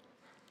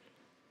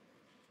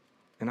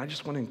 And I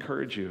just want to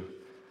encourage you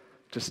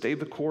to stay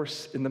the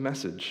course in the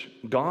message.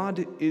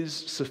 God is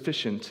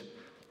sufficient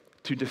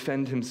to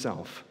defend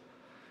himself.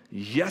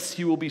 Yes,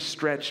 you will be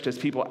stretched as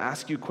people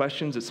ask you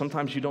questions that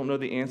sometimes you don't know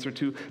the answer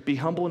to. Be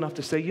humble enough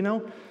to say,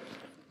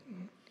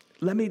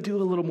 let me do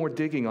a little more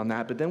digging on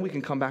that, but then we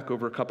can come back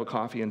over a cup of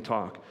coffee and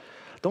talk.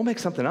 Don't make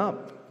something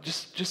up.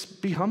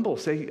 Just be humble.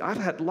 Say, I've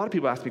had a lot of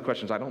people ask me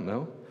questions I don't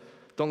know.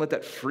 Don't let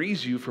that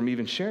freeze you from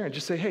even sharing.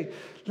 Just say, hey,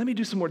 let me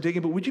do some more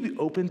digging, but would you be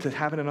open to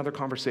having another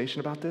conversation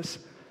about this?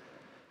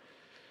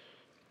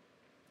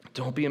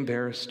 Don't be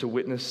embarrassed to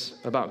witness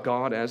about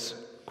God as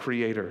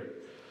creator.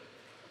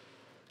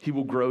 He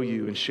will grow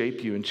you and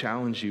shape you and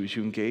challenge you as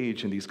you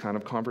engage in these kind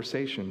of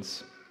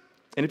conversations.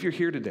 And if you're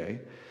here today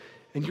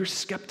and you're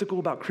skeptical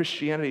about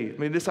Christianity,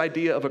 this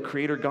idea of a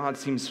creator God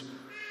seems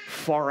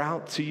far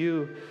out to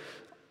you,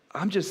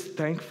 I'm just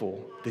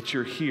thankful that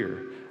you're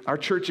here. Our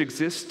church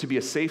exists to be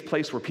a safe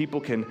place where people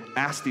can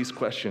ask these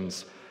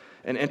questions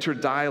and enter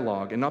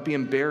dialogue and not be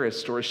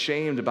embarrassed or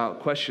ashamed about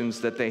questions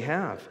that they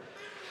have.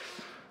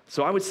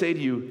 So I would say to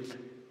you,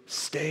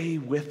 stay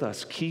with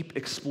us, keep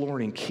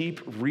exploring, keep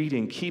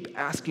reading, keep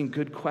asking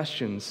good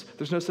questions.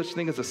 There's no such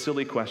thing as a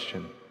silly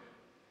question.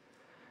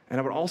 And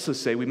I would also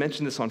say, we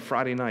mentioned this on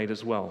Friday night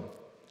as well,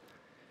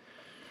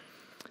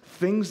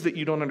 things that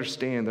you don't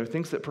understand, there are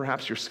things that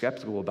perhaps you're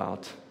skeptical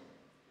about.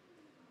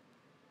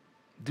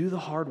 Do the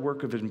hard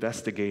work of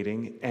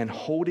investigating and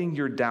holding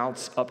your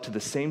doubts up to the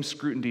same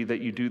scrutiny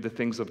that you do the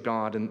things of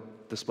God and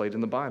displayed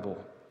in the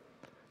Bible.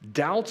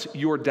 Doubt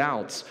your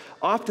doubts.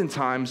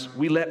 Oftentimes,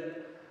 we let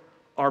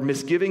our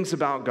misgivings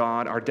about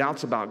God, our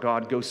doubts about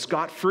God, go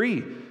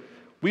scot-free.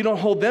 We don't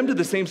hold them to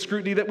the same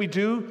scrutiny that we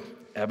do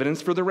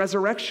evidence for the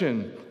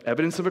resurrection,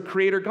 evidence of a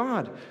creator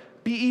God.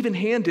 Be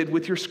even-handed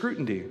with your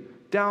scrutiny.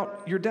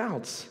 Doubt your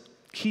doubts.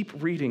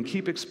 Keep reading,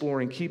 keep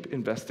exploring, keep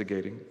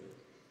investigating.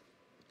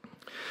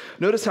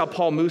 Notice how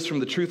Paul moves from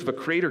the truth of a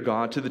creator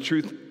God to the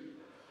truth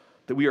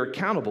that we are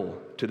accountable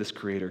to this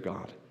creator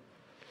God.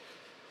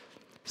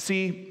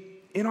 See,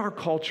 in our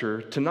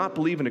culture, to not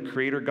believe in a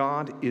creator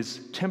God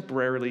is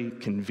temporarily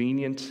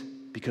convenient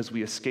because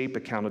we escape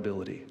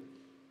accountability.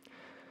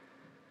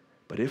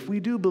 But if we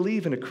do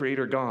believe in a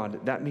creator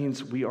God, that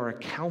means we are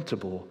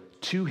accountable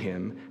to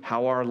him.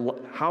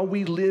 How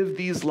we live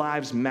these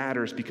lives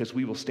matters because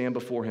we will stand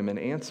before him and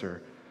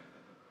answer.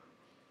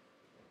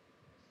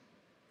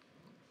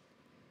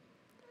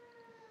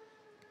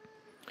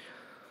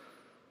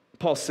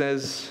 Paul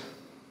says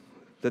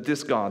that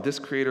this God, this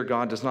creator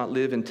God, does not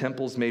live in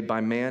temples made by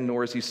man,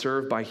 nor is he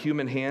served by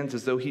human hands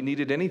as though he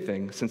needed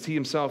anything, since he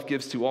himself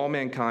gives to all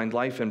mankind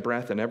life and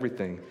breath and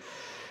everything.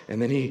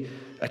 And then he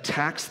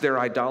attacks their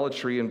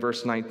idolatry in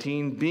verse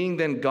 19. Being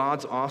then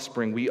God's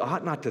offspring, we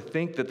ought not to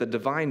think that the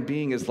divine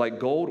being is like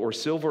gold or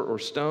silver or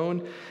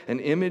stone, an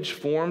image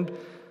formed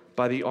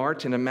by the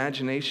art and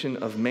imagination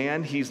of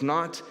man. He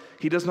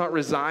does not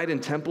reside in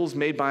temples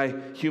made by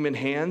human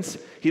hands.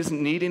 He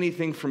doesn't need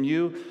anything from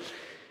you.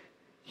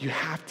 You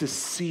have to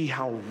see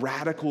how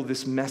radical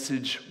this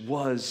message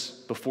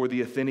was before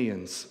the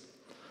Athenians.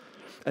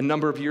 A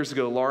number of years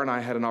ago, Laura and I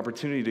had an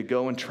opportunity to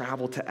go and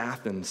travel to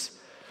Athens.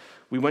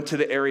 We went to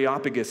the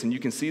Areopagus, and you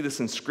can see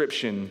this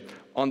inscription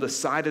on the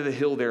side of the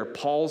hill there,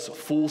 Paul's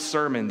full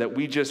sermon that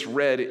we just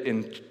read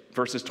in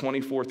verses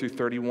 24 through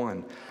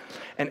 31.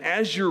 And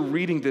as you're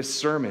reading this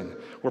sermon,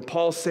 where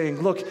Paul's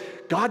saying, look,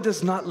 God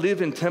does not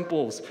live in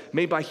temples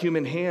made by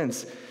human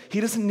hands.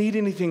 He doesn't need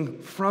anything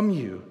from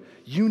you.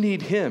 You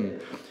need him.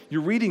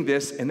 You're reading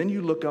this, and then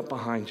you look up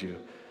behind you,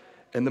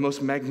 and the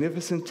most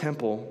magnificent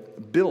temple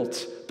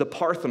built, the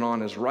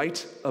Parthenon, is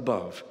right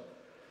above.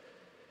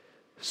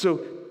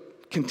 So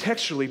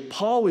contextually,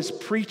 Paul is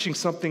preaching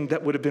something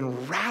that would have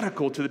been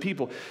radical to the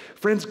people.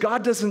 Friends,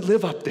 God doesn't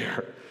live up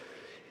there.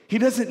 He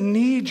doesn't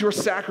need your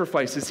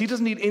sacrifices. He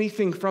doesn't need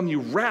anything from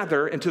you.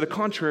 Rather, and to the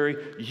contrary,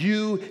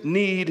 you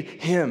need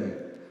him.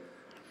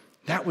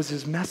 That was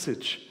his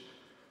message.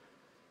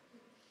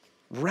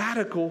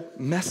 Radical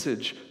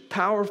message,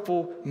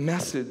 powerful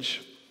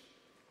message.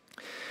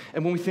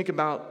 And when we think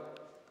about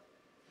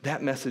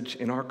that message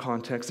in our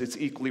context, it's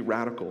equally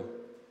radical.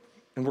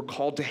 And we're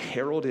called to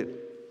herald it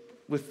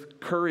with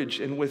courage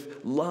and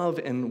with love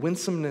and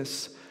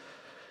winsomeness.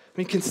 I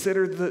mean,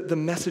 consider the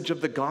message of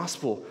the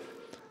gospel.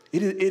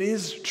 It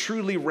is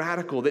truly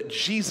radical that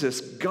Jesus,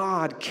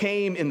 God,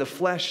 came in the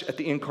flesh at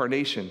the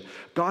incarnation.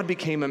 God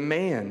became a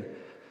man,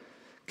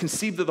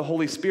 conceived of the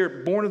Holy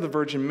Spirit, born of the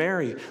Virgin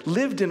Mary,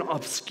 lived in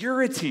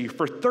obscurity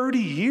for 30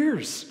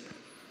 years,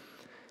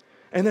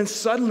 and then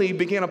suddenly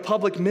began a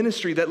public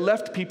ministry that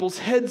left people's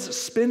heads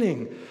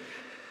spinning.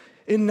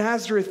 In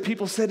Nazareth,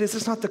 people said, is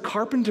this not the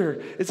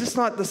carpenter? Is this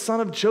not the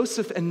son of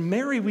Joseph and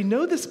Mary? We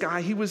know this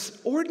guy. He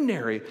was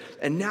ordinary.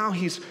 And now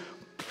he's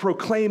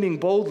proclaiming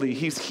boldly.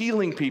 He's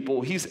healing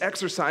people. He's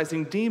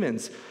exorcising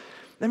demons.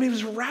 I mean, it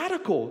was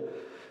radical.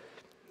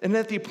 And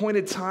at the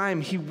appointed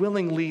time, he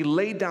willingly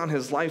laid down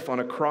his life on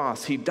a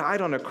cross. He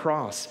died on a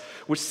cross,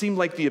 which seemed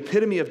like the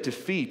epitome of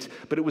defeat,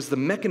 but it was the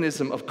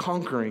mechanism of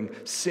conquering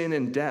sin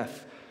and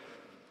death.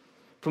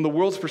 From the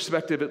world's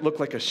perspective, it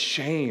looked like a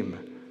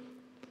shame.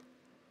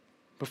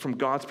 But from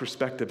God's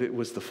perspective, it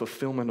was the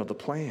fulfillment of the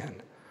plan.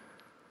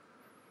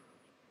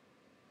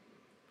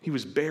 He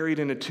was buried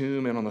in a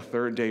tomb and on the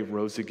third day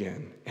rose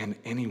again. And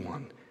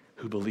anyone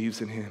who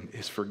believes in him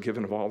is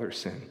forgiven of all their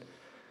sin.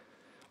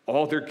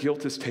 All their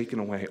guilt is taken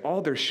away.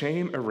 All their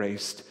shame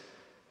erased.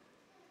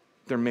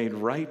 They're made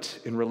right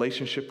in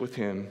relationship with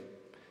him,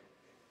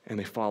 and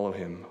they follow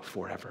him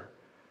forever.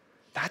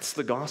 That's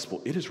the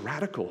gospel. It is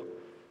radical.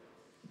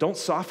 Don't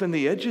soften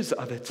the edges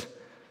of it.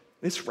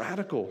 It's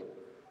radical.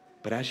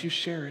 But as you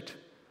share it,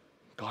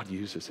 God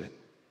uses it.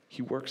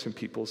 He works in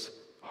people's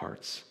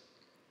hearts.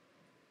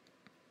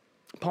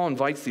 Paul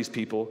invites these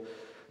people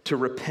to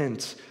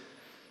repent.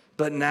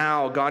 But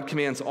now God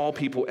commands all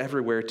people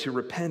everywhere to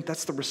repent.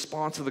 That's the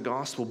response of the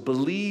gospel.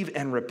 Believe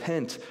and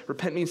repent.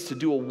 Repent means to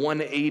do a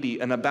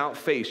 180, an about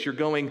face. You're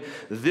going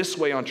this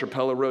way on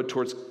Trapelo Road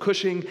towards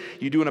Cushing.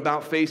 You do an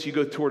about face, you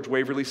go towards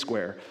Waverly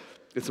Square.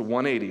 It's a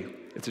 180.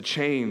 It's a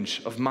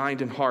change of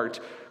mind and heart,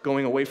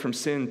 going away from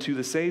sin to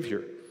the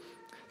Savior.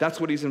 That's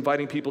what he's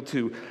inviting people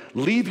to.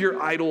 Leave your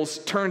idols,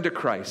 turn to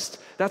Christ.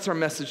 That's our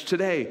message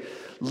today.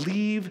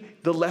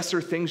 Leave the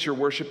lesser things you're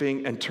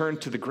worshiping and turn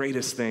to the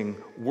greatest thing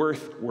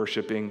worth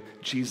worshiping,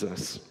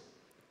 Jesus.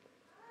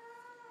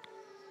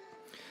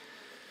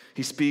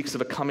 He speaks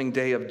of a coming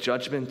day of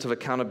judgment, of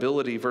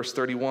accountability. Verse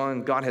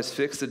 31, God has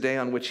fixed a day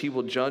on which he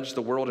will judge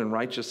the world in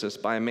righteousness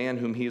by a man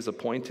whom he has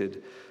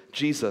appointed,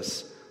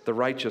 Jesus, the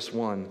righteous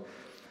one.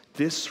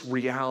 This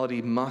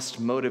reality must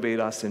motivate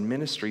us in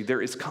ministry.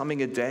 There is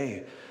coming a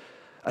day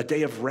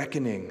of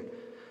reckoning,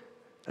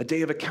 a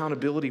day of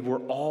accountability where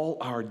all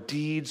our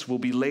deeds will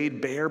be laid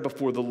bare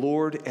before the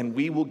Lord and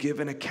we will give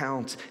an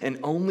account.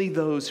 And only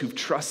those who've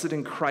trusted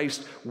in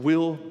Christ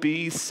will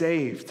be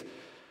saved.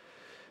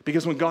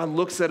 Because when God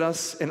looks at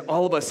us and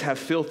all of us have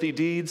filthy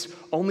deeds,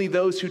 only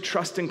those who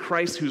trust in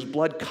Christ, whose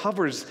blood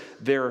covers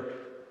their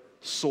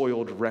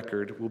soiled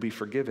record, will be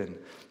forgiven.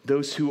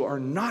 Those who are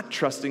not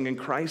trusting in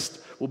Christ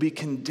will be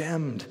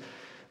condemned.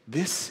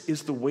 This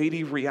is the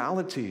weighty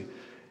reality,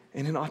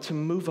 and it ought to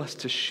move us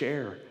to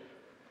share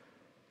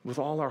with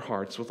all our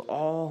hearts, with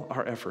all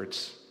our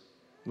efforts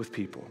with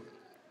people.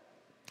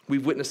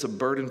 We've witnessed a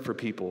burden for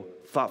people,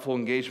 thoughtful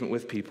engagement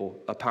with people,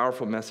 a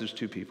powerful message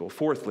to people.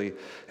 Fourthly,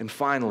 and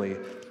finally,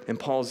 in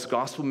Paul's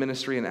gospel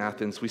ministry in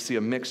Athens, we see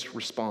a mixed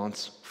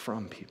response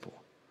from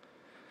people.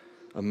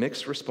 A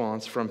mixed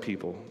response from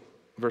people.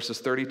 Verses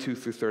 32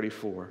 through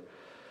 34.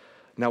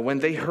 Now, when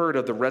they heard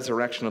of the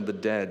resurrection of the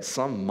dead,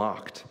 some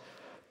mocked,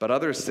 but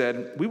others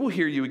said, "We will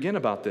hear you again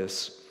about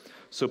this."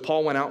 So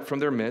Paul went out from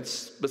their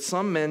midst, but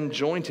some men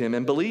joined him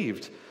and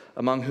believed,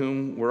 among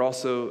whom were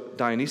also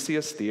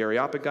Dionysius the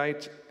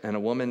Areopagite and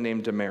a woman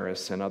named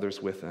Damaris and others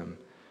with them.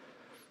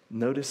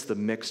 Notice the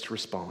mixed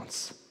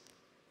response.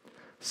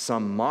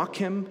 Some mock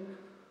him,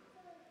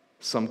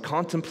 some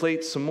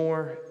contemplate some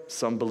more,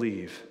 some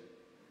believe.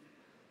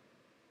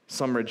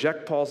 Some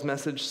reject Paul's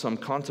message, some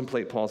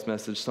contemplate Paul's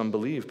message, some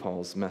believe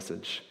Paul's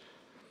message.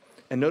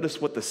 And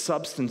notice what the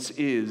substance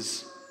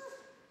is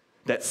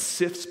that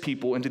sifts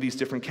people into these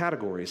different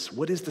categories.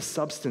 What is the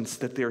substance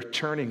that they're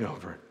turning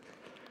over?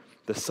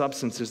 The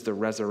substance is the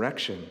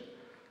resurrection.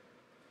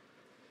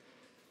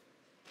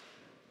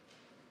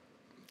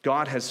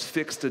 God has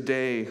fixed a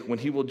day when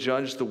he will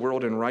judge the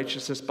world in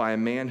righteousness by a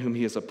man whom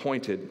he has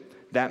appointed.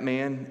 That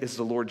man is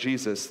the Lord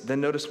Jesus.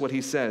 Then notice what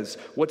he says.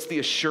 What's the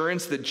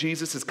assurance that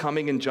Jesus is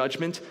coming in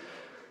judgment?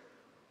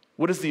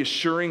 What is the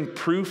assuring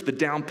proof, the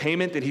down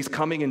payment that he's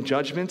coming in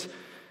judgment?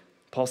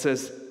 Paul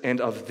says,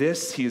 and of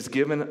this he has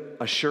given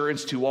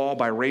assurance to all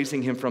by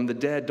raising him from the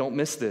dead. Don't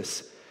miss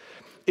this.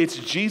 It's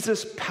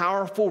Jesus'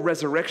 powerful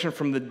resurrection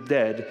from the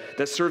dead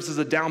that serves as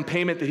a down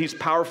payment that he's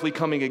powerfully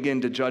coming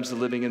again to judge the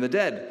living and the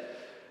dead.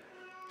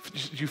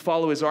 Do you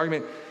follow his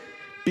argument?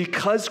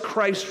 Because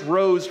Christ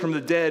rose from the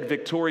dead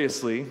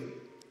victoriously,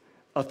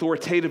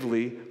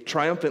 authoritatively,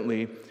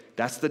 triumphantly,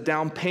 that's the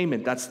down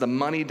payment. That's the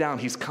money down.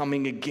 He's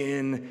coming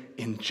again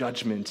in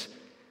judgment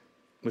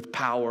with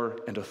power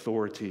and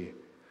authority.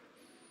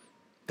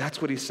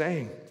 That's what he's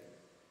saying.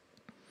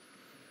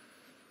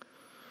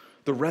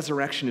 The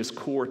resurrection is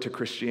core to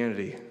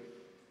Christianity.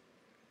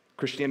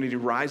 Christianity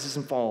rises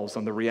and falls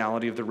on the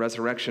reality of the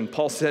resurrection.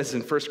 Paul says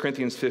in 1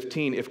 Corinthians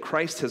 15, if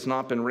Christ has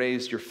not been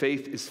raised, your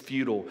faith is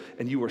futile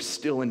and you are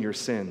still in your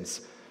sins.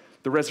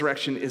 The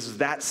resurrection is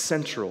that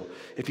central.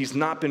 If he's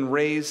not been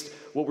raised,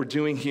 what we're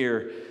doing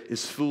here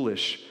is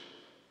foolish.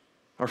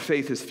 Our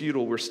faith is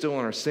futile. We're still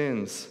in our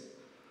sins.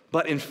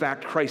 But in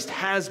fact, Christ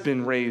has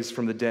been raised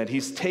from the dead.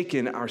 He's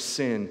taken our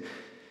sin.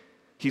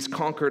 He's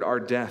conquered our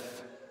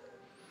death.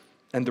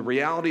 And the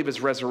reality of his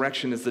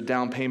resurrection is the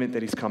down payment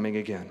that he's coming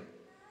again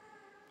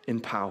in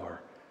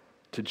power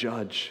to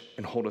judge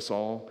and hold us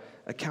all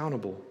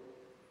accountable.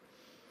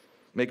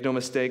 Make no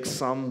mistake,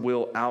 some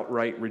will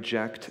outright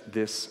reject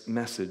this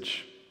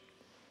message.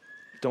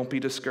 Don't be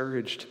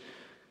discouraged.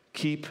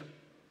 Keep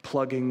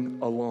plugging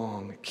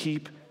along.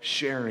 Keep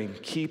sharing.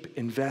 Keep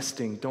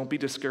investing. Don't be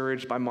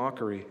discouraged by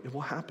mockery. It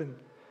will happen.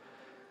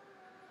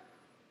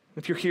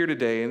 If you're here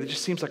today and it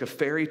just seems like a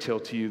fairy tale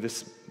to you,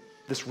 this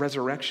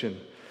resurrection,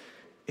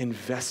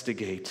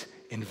 investigate,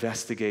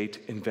 investigate,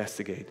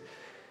 investigate.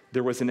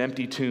 There was an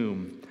empty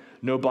tomb.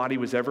 No body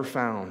was ever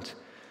found.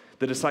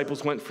 The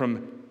disciples went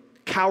from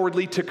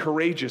cowardly to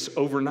courageous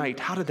overnight.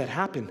 How did that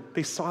happen?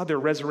 They saw their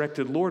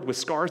resurrected Lord with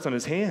scars on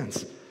his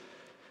hands.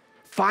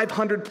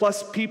 500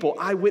 plus people,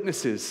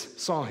 eyewitnesses,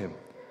 saw him.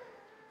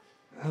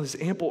 There's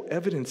ample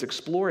evidence.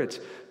 Explore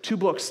it. 2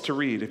 books to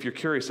read if you're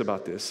curious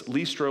about this.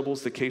 Lee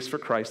Strobel's The Case for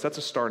Christ. That's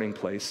a starting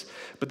place.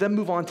 But then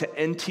move on to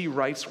N.T.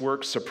 Wright's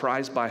work,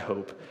 Surprised by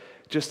Hope.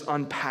 Just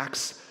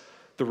unpacks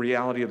the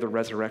reality of the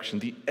resurrection,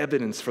 the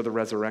evidence for the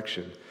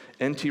resurrection.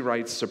 N.T.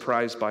 Wright's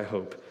Surprised by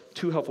Hope.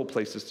 2 helpful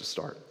places to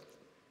start.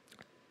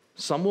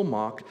 Some will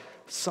mock,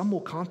 some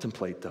will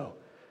contemplate, though.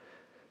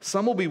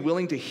 Some will be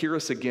willing to hear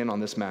us again on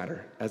this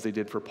matter, as they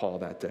did for Paul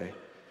that day.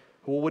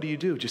 Well, what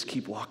do? Just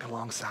keep walking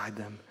alongside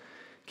them.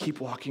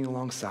 Keep walking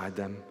alongside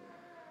them.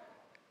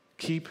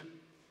 Keep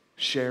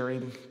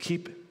sharing.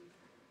 Keep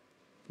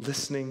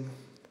listening,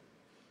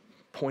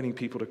 pointing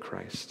people to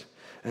Christ.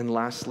 And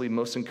lastly,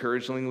 most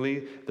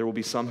encouragingly, there will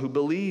be some who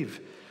believe.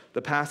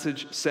 The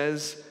passage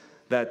says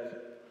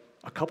that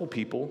a couple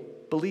people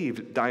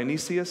believed.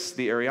 Dionysius,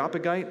 the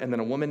Areopagite, and then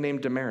a woman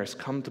named Damaris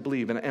come to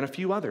believe, and a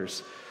few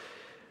others.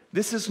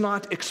 This is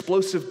not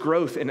explosive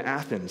growth in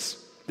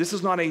Athens. This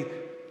is not a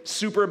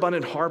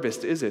superabundant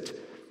harvest, is it?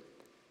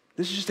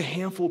 This is just a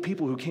handful of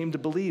people who came to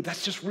believe.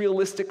 That's just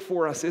realistic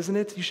for us, isn't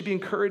it? You should be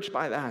encouraged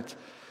by that.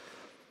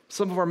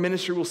 Some of our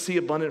ministry will see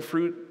abundant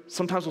fruit.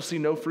 Sometimes we'll see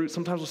no fruit.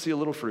 Sometimes we'll see a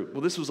little fruit.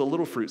 Well, this was a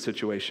little fruit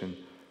situation.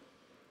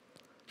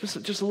 Just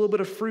a little bit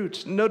of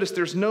fruit. Notice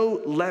there's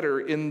no letter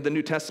in the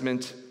New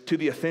Testament to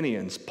the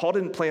Athenians. Paul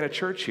didn't plant a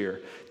church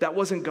here. That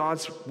wasn't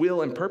God's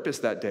will and purpose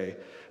that day.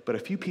 But a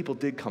few people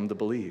did come to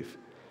believe.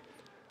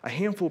 A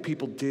handful of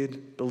people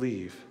did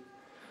believe.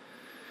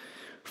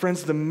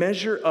 Friends, the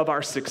measure of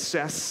our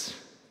success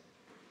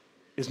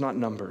is not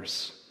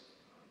numbers,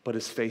 but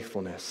is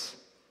faithfulness.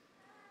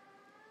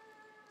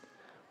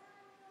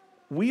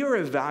 We are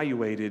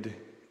evaluated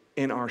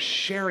in our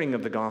sharing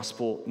of the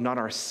gospel, not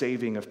our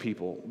saving of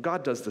people.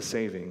 God does the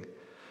saving.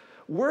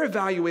 We're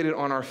evaluated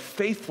on our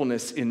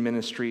faithfulness in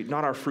ministry,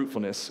 not our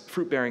fruitfulness.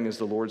 Fruit bearing is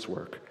the Lord's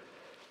work.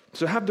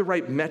 So have the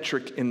right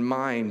metric in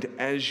mind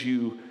as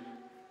you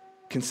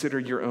consider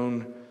your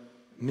own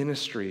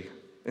ministry.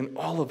 And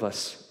all of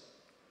us,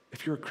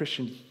 if you're a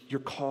Christian,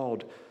 you're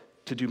called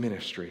to do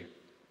ministry.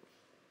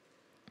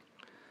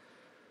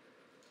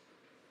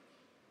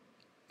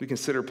 We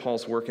consider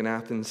Paul's work in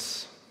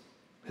Athens,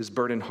 his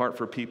burdened heart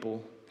for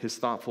people, his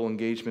thoughtful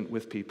engagement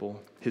with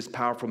people, his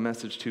powerful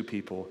message to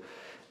people,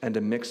 and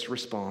a mixed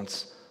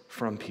response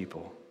from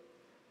people.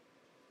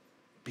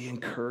 Be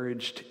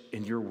encouraged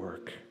in your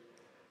work.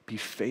 Be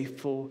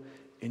faithful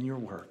in your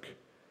work.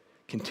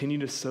 Continue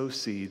to sow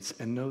seeds,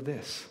 and know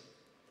this.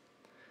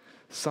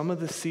 Some of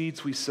the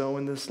seeds we sow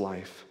in this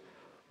life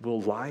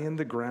will lie in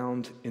the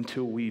ground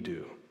until we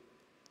do,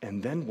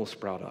 and then will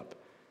sprout up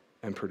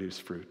and produce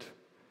fruit.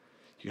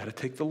 You got to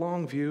take the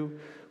long view.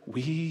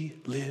 We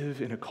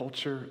live in a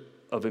culture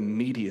of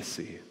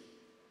immediacy.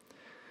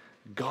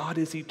 God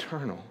is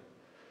eternal.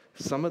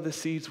 Some of the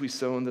seeds we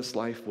sow in this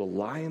life will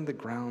lie in the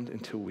ground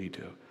until we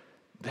do.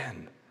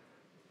 Then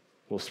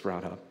we'll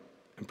sprout up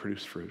and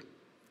produce fruit.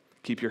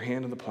 Keep your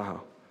hand on the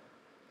plow.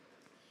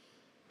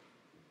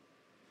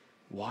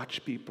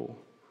 Watch people.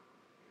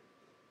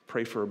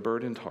 Pray for a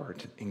burdened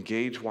heart.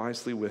 Engage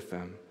wisely with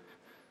them.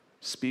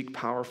 Speak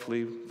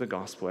powerfully the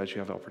gospel as you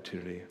have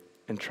opportunity.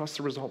 And trust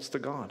the results to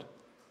God.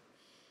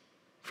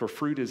 For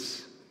fruit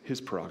is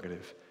his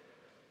prerogative.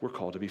 We're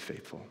called to be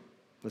faithful.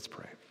 Let's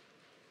pray.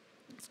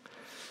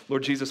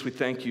 Lord Jesus, we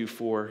thank you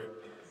for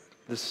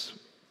this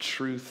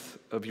truth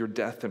of your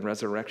death and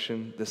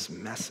resurrection, this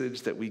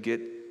message that we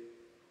get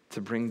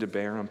to bring to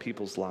bear on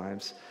people's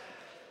lives.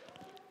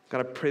 God,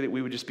 I pray that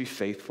we would just be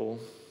faithful.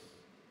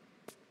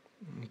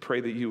 I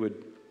pray that you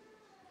would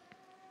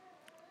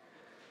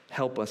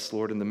help us,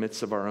 Lord, in the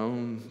midst of our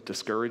own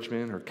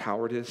discouragement or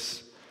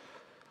cowardice.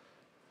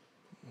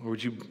 Or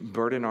would you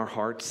burden our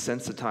hearts,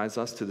 sensitize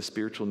us to the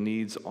spiritual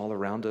needs all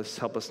around us?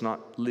 Help us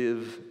not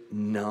live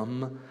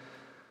numb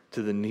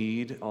to the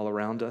need all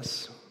around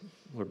us.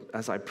 Lord,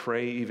 as I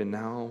pray even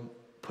now,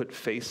 put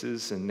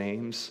faces and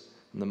names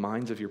in the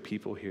minds of your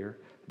people here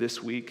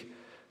this week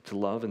to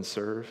love and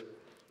serve.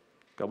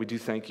 God, we do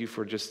thank you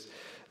for just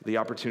the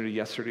opportunity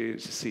yesterday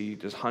to see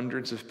just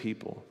hundreds of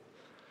people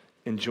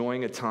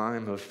enjoying a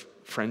time of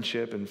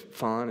friendship and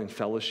fun and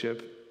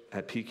fellowship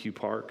at PQ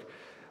Park.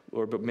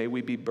 Lord, but may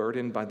we be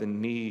burdened by the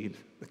need,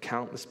 the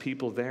countless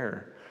people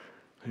there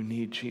who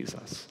need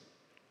Jesus.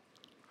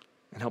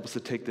 And help us to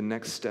take the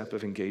next step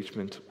of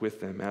engagement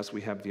with them as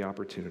we have the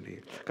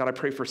opportunity. God, I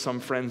pray for some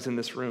friends in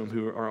this room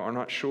who are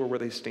not sure where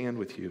they stand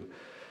with you.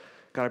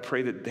 God, I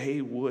pray that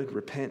they would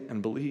repent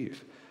and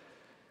believe.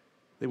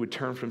 They would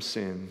turn from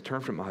sin,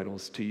 turn from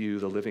idols to you,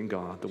 the living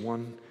God, the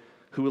one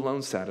who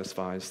alone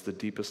satisfies the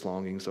deepest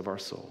longings of our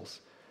souls.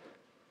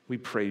 We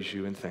praise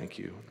you and thank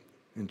you.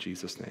 In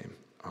Jesus' name,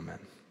 amen.